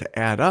start to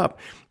add up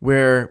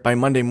where by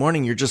Monday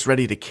morning, you're just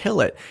ready to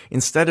kill it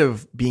instead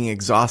of being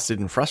exhausted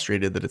and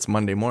frustrated that it's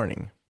Monday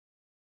morning.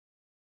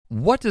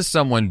 What does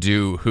someone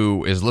do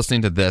who is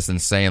listening to this and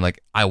saying,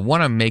 like, I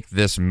want to make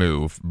this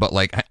move, but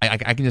like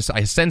I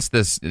sense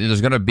this,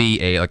 there's going to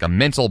be a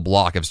mental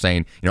block of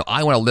saying,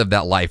 I want to live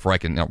that life where I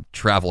can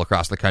travel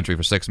across the country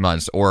for 6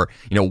 months or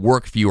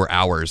work fewer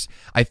hours.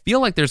 I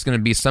feel like there's going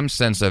to be some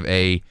sense of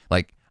I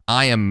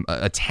am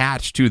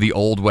attached to the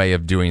old way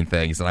of doing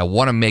things and I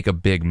want to make a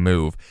big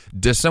move.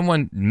 Does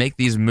someone make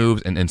these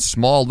moves in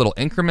small little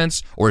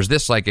increments, or is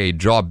this like a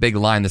draw a big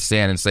line in the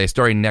sand and say,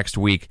 starting next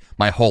week,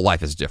 my whole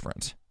life is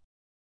different?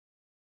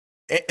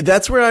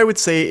 That's where I would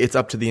say it's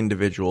up to the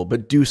individual,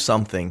 but do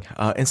something.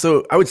 And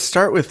so I would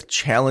start with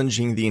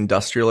challenging the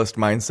industrialist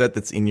mindset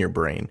that's in your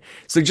brain.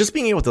 So just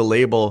being able to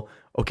label,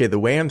 okay, the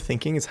way I'm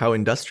thinking is how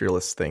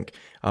industrialists think.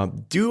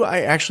 Do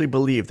I actually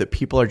believe that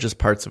people are just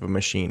parts of a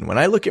machine? When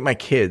I look at my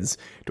kids,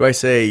 do I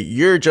say,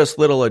 you're just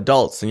little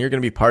adults and you're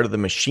going to be part of the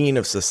machine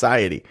of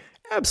society?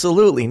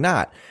 Absolutely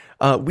not.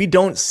 We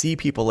don't see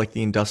people like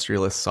the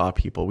industrialists saw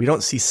people. We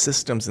don't see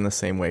systems in the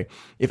same way.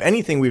 If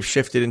anything, we've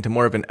shifted into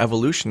more of an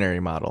evolutionary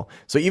model.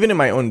 So even in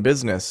my own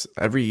business,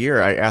 every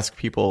year I ask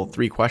people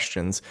 3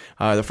 questions.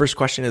 The first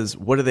question is,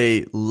 what do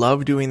they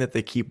love doing that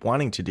they keep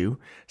wanting to do?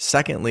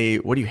 Secondly,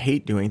 what do you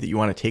hate doing that you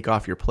want to take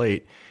off your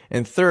plate?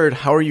 And third,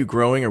 how are you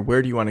growing, or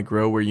where do you want to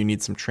grow where you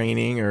need some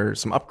training or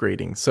some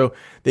upgrading? So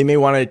they may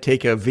want to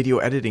take a video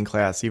editing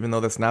class, even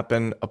though that's not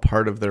been a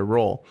part of their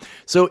role.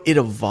 So it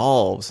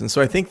evolves. And so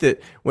I think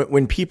that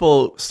when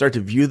people start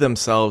to view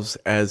themselves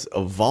as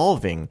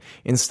evolving,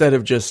 instead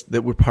of just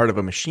that we're part of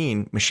a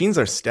machine, machines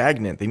are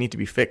stagnant. They need to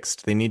be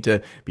fixed. They need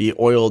to be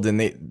oiled, and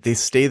they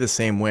stay the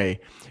same way.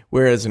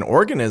 Whereas an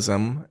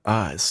organism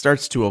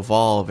starts to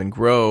evolve and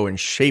grow and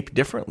shape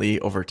differently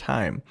over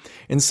time.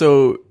 And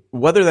so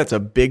whether that's a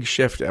big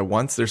shift at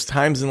once, there's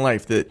times in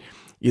life that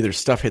either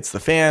stuff hits the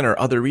fan or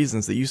other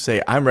reasons that you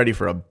say, I'm ready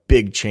for a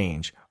big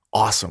change.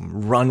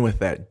 Awesome. Run with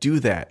that.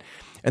 Do that.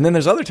 And then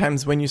there's other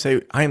times when you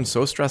say, I am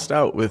so stressed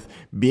out with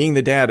being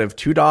the dad of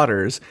 2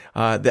 daughters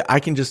that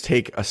I can just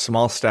take a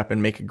small step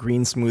and make a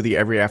green smoothie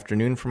every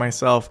afternoon for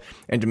myself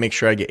and to make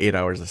sure I get 8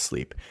 hours of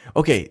sleep.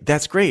 Okay,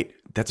 that's great.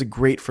 That's a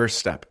great first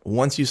step.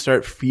 Once you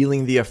start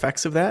feeling the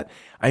effects of that,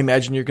 I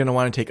imagine you're going to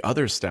want to take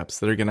other steps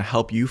that are going to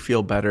help you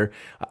feel better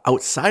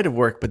outside of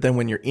work. But then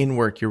when you're in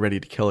work, you're ready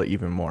to kill it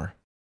even more.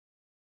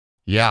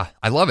 Yeah,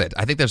 I love it.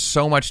 I think there's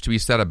so much to be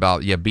said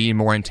about being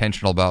more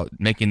intentional about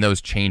making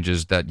those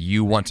changes that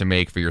you want to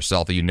make for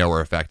yourself that you know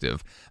are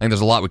effective. I think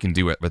there's a lot we can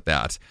do with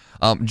that.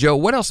 Joe,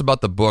 what else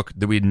about the book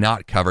that we did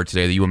not cover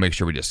today that you will make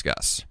sure we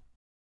discuss?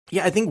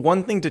 Yeah, I think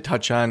one thing to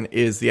touch on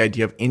is the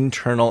idea of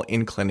internal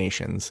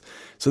inclinations.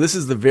 So this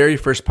is the very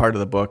first part of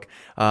the book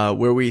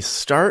where we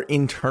start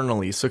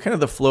internally. So kind of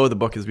the flow of the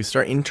book is we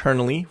start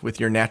internally with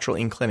your natural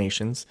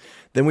inclinations,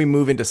 then we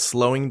move into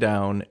slowing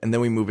down, and then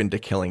we move into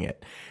killing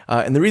it.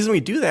 And the reason we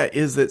do that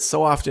is that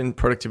so often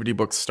productivity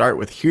books start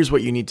with, here's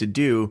what you need to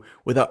do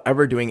without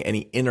ever doing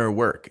any inner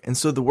work. And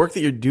so the work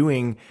that you're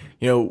doing,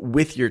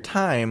 with your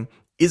time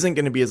isn't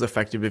going to be as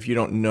effective if you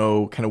don't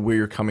know kind of where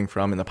you're coming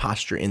from and the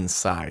posture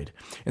inside.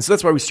 And so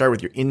that's why we start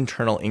with your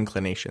internal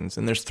inclinations.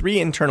 And there's 3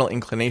 internal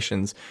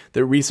inclinations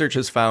that research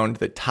has found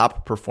that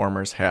top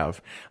performers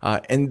have.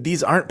 And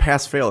these aren't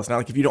pass fail. It's not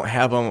like if you don't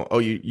have them,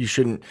 you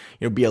shouldn't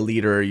be a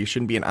leader, or you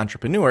shouldn't be an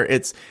entrepreneur.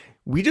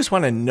 We just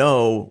want to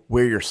know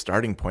where your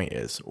starting point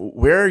is.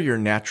 Where are your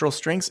natural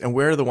strengths and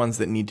where are the ones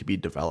that need to be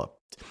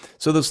developed?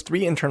 So those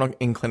 3 internal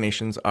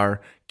inclinations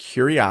are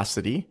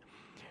curiosity,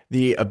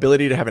 the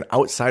ability to have an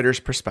outsider's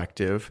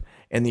perspective,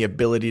 and the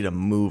ability to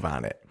move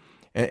on it.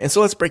 And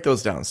so let's break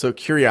those down. So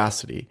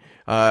curiosity.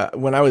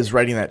 When I was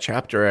writing that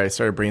chapter, I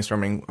started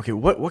brainstorming, okay,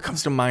 what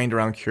comes to mind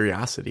around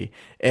curiosity?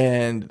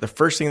 And the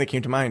first thing that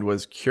came to mind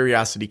was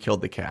curiosity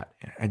killed the cat.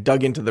 I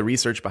dug into the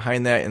research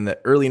behind that. In the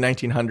early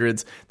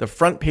 1900s, the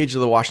front page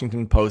of the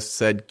Washington Post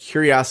said,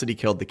 curiosity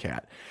killed the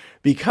cat.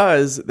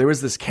 Because there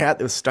was this cat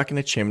that was stuck in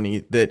a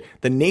chimney that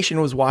the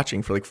nation was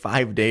watching for like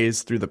 5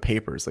 days through the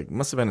papers. Like,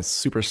 must have been a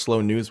super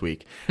slow news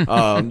week.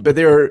 But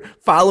they were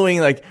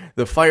following like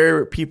the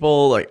fire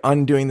people, like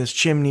undoing this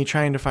chimney,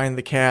 trying to find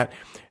the cat.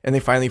 And they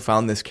finally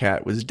found this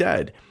cat was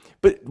dead.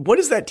 But what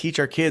does that teach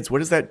our kids? What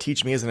does that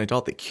teach me as an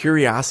adult? That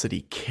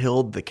curiosity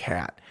killed the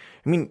cat.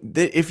 I mean,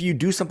 if you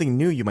do something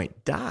new, you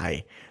might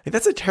die. Like,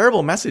 that's a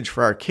terrible message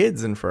for our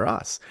kids and for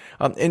us.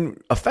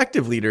 And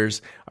effective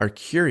leaders are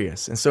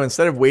curious. And so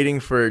instead of waiting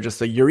for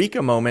just a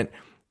eureka moment,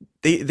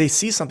 they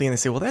see something and they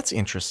say, well, that's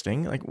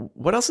interesting. Like,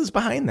 what else is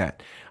behind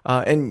that?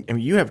 And I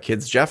mean, you have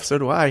kids, Jeff, so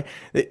do I.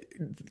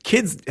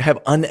 Kids have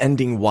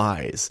unending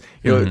whys.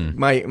 You know,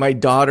 my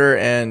daughter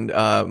and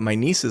my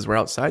nieces were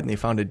outside and they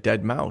found a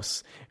dead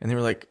mouse. And they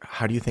were like,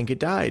 how do you think it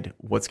died?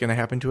 What's going to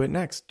happen to it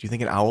next? Do you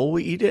think an owl will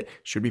eat it?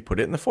 Should we put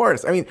it in the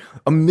forest? I mean,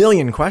 a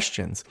million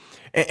questions.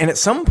 And at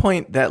some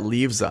point that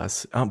leaves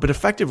us, but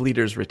effective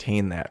leaders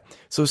retain that.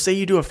 So say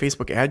you do a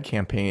Facebook ad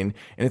campaign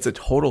and it's a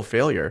total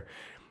failure.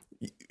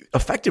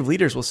 Effective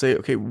leaders will say,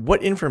 okay,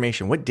 what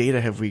information, what data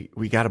have we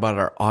got about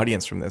our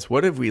audience from this?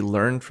 What have we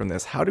learned from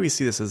this? How do we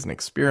see this as an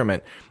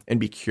experiment and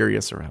be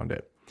curious around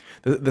it?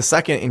 The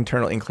second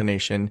internal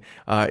inclination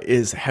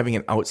is having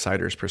an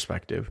outsider's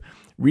perspective.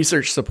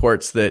 Research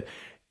supports that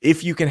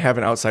if you can have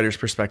an outsider's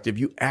perspective,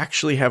 you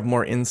actually have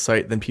more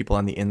insight than people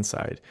on the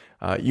inside.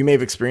 You may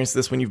have experienced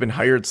this when you've been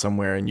hired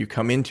somewhere and you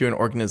come into an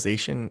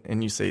organization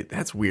and you say,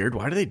 that's weird.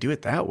 Why do they do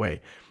it that way?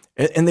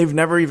 And they've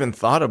never even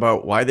thought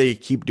about why they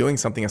keep doing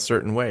something a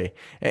certain way.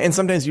 And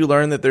sometimes you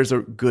learn that there's a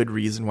good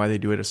reason why they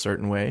do it a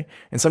certain way.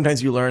 And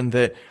sometimes you learn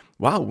that,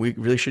 wow, we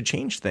really should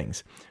change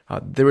things.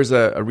 There was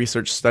a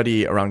research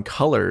study around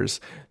colors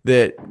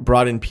that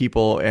brought in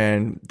people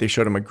and they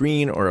showed them a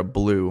green or a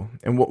blue.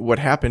 And what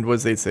happened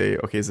was they'd say,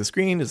 okay, is this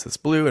green? Is this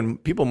blue?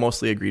 And people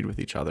mostly agreed with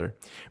each other.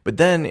 But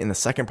then in the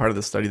second part of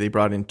the study, they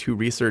brought in two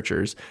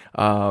researchers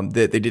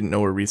that they didn't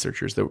know were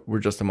researchers, that were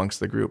just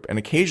amongst the group. And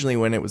occasionally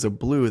when it was a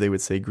blue, they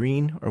would say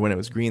green, or when it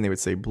was green, they would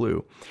say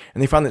blue.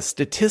 And they found that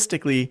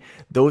statistically,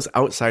 those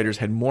outsiders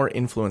had more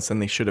influence than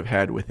they should have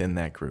had within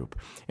that group.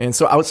 And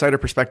so outsider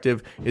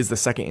perspective is the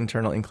second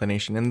internal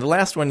inclination. And the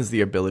last one is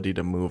the ability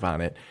to move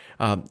on it.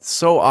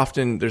 So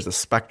often there's a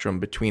spectrum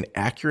between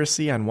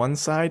accuracy on one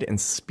side and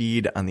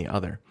speed on the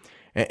other.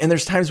 And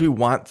there's times we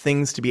want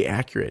things to be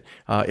accurate.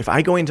 If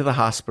I go into the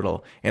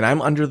hospital and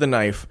I'm under the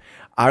knife,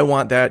 I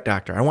want that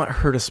doctor, I want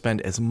her to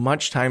spend as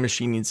much time as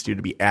she needs to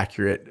be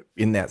accurate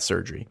in that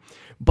surgery.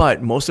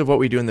 But most of what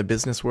we do in the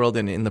business world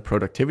and in the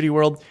productivity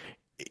world,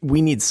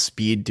 we need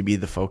speed to be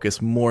the focus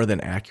more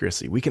than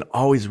accuracy. We can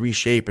always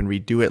reshape and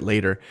redo it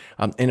later.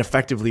 And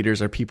effective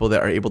leaders are people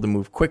that are able to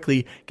move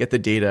quickly, get the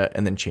data,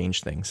 and then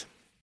change things.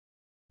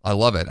 I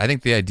love it. I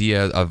think the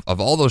idea of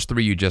all those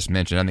three you just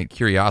mentioned, I think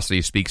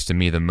curiosity speaks to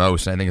me the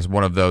most. I think it's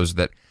one of those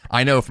that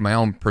I know from my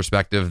own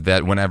perspective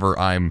that whenever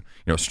I'm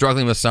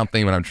struggling with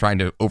something, when I'm trying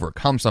to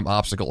overcome some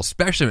obstacle,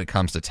 especially when it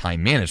comes to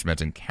time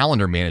management and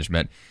calendar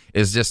management,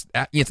 is just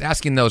it's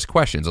asking those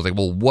questions. I was like,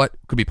 well, what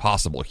could be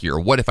possible here?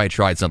 What if I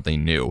tried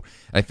something new?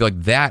 And I feel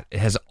like that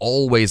has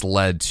always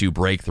led to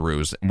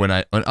breakthroughs.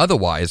 When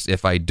otherwise,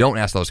 if I don't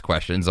ask those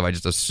questions, if I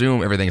just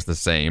assume everything's the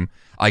same,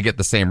 I get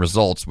the same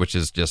results, which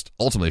is just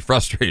ultimately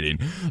frustrating.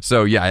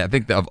 So yeah, I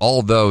think that of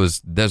all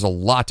those, there's a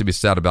lot to be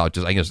said about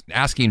just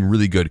asking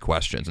really good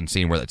questions and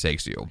seeing where that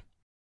takes you.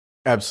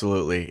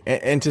 Absolutely.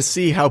 And to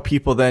see how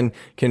people then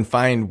can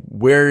find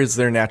where is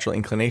their natural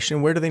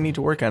inclination, where do they need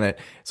to work on it.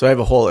 So I have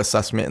a whole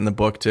assessment in the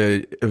book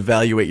to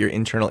evaluate your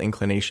internal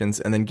inclinations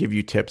and then give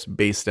you tips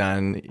based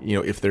on,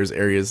 if there's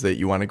areas that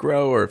you want to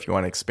grow or if you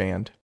want to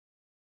expand.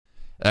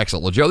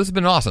 Excellent. Well, Joe, this has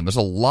been awesome. There's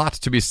a lot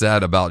to be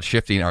said about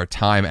shifting our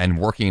time and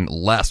working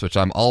less, which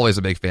I'm always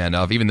a big fan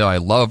of. Even though I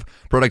love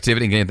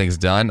productivity and getting things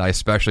done, I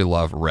especially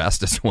love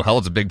rest as well.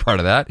 It's a big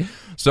part of that.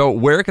 So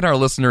where can our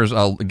listeners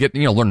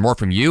learn more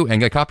from you and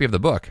get a copy of the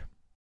book?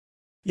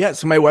 Yeah,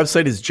 so my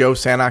website is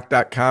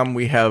joesanok.com.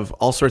 We have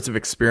all sorts of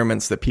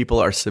experiments that people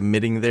are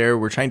submitting there.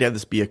 We're trying to have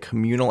this be a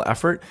communal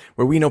effort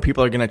where we know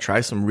people are going to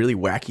try some really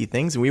wacky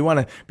things, and we want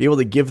to be able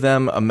to give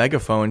them a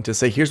megaphone to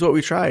say, here's what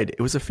we tried.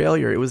 It was a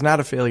failure. It was not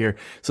a failure,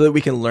 so that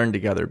we can learn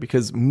together.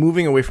 Because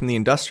moving away from the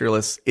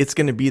industrialists, it's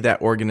going to be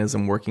that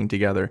organism working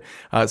together.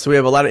 So we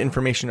have a lot of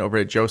information over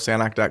at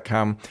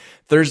joesanok.com.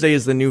 Thursday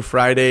is the new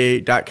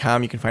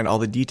Friday.com. You can find all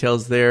the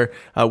details there.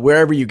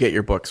 Wherever you get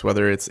your books,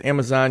 whether it's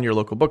Amazon, your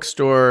local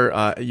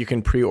bookstore, you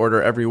can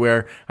pre-order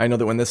everywhere. I know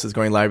that when this is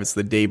going live, it's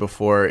the day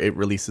before it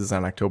releases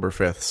on October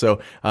 5th.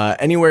 So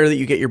anywhere that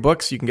you get your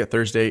books, you can get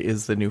Thursday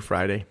is the new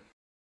Friday.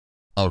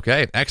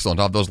 Okay, excellent.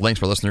 I'll have those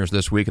links for listeners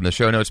this week in the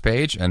show notes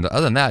page. And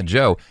other than that,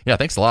 Joe,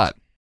 thanks a lot.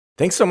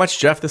 Thanks so much,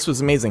 Jeff. This was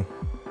amazing.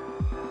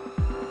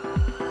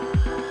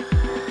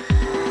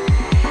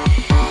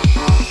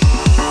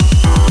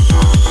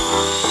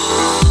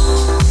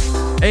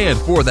 And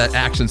for that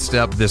action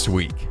step this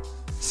week,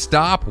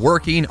 stop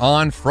working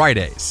on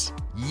Fridays.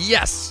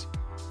 Yes!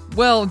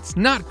 Well, it's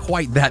not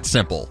quite that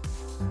simple,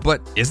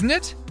 but isn't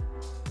it?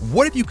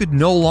 What if you could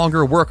no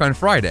longer work on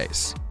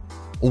Fridays?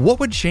 What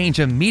would change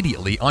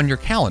immediately on your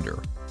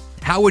calendar?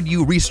 How would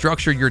you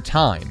restructure your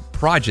time,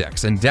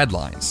 projects, and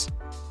deadlines?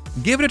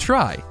 Give it a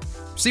try.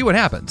 See what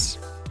happens.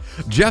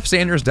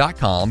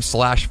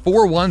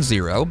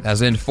 jeffsanders.com/410,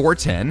 as in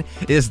 410,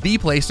 is the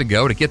place to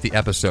go to get the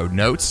episode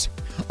notes.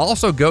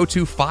 Also go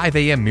to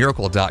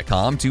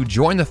 5ammiracle.com to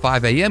join the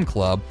 5am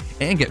club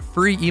and get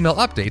free email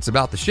updates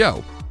about the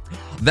show.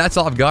 That's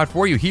all I've got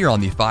for you here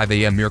on the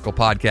 5am Miracle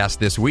Podcast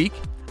this week.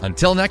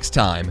 Until next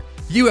time,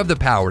 you have the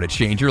power to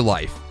change your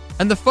life,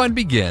 and the fun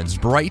begins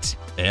bright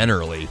and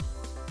early.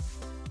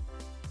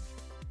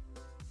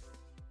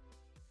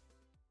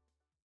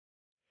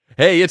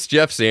 Hey, it's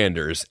Jeff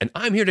Sanders, and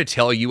I'm here to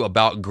tell you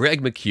about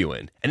Greg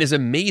McKeown and his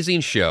amazing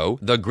show,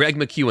 The Greg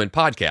McKeown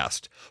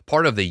Podcast,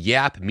 part of the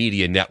Yap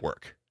Media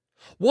Network.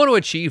 Want to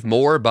achieve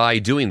more by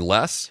doing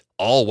less,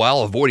 all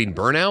while avoiding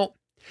burnout?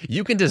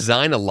 You can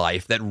design a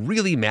life that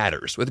really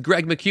matters with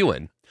Greg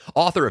McKeown,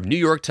 author of New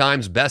York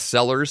Times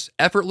bestsellers,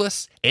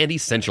 Effortless and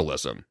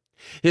Essentialism.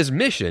 His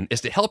mission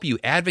is to help you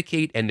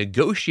advocate and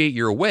negotiate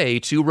your way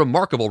to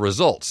remarkable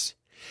results.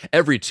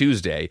 Every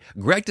Tuesday,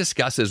 Greg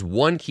discusses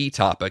one key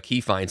topic he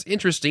finds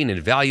interesting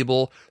and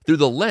valuable through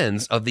the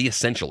lens of the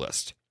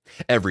essentialist.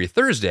 Every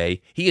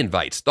Thursday, he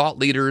invites thought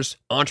leaders,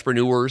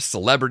 entrepreneurs,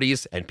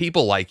 celebrities, and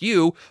people like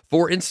you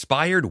for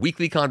inspired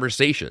weekly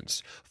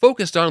conversations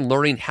focused on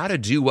learning how to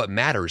do what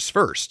matters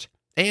first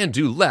and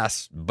do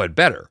less but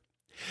better.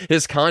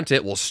 His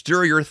content will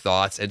stir your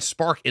thoughts and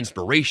spark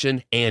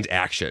inspiration and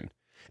action.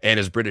 And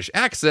his British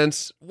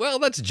accents, well,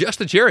 that's just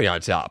the cherry on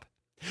top.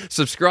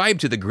 Subscribe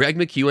to the Greg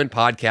McKeown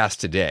Podcast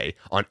today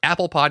on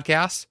Apple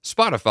Podcasts,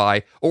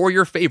 Spotify, or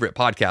your favorite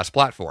podcast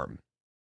platform.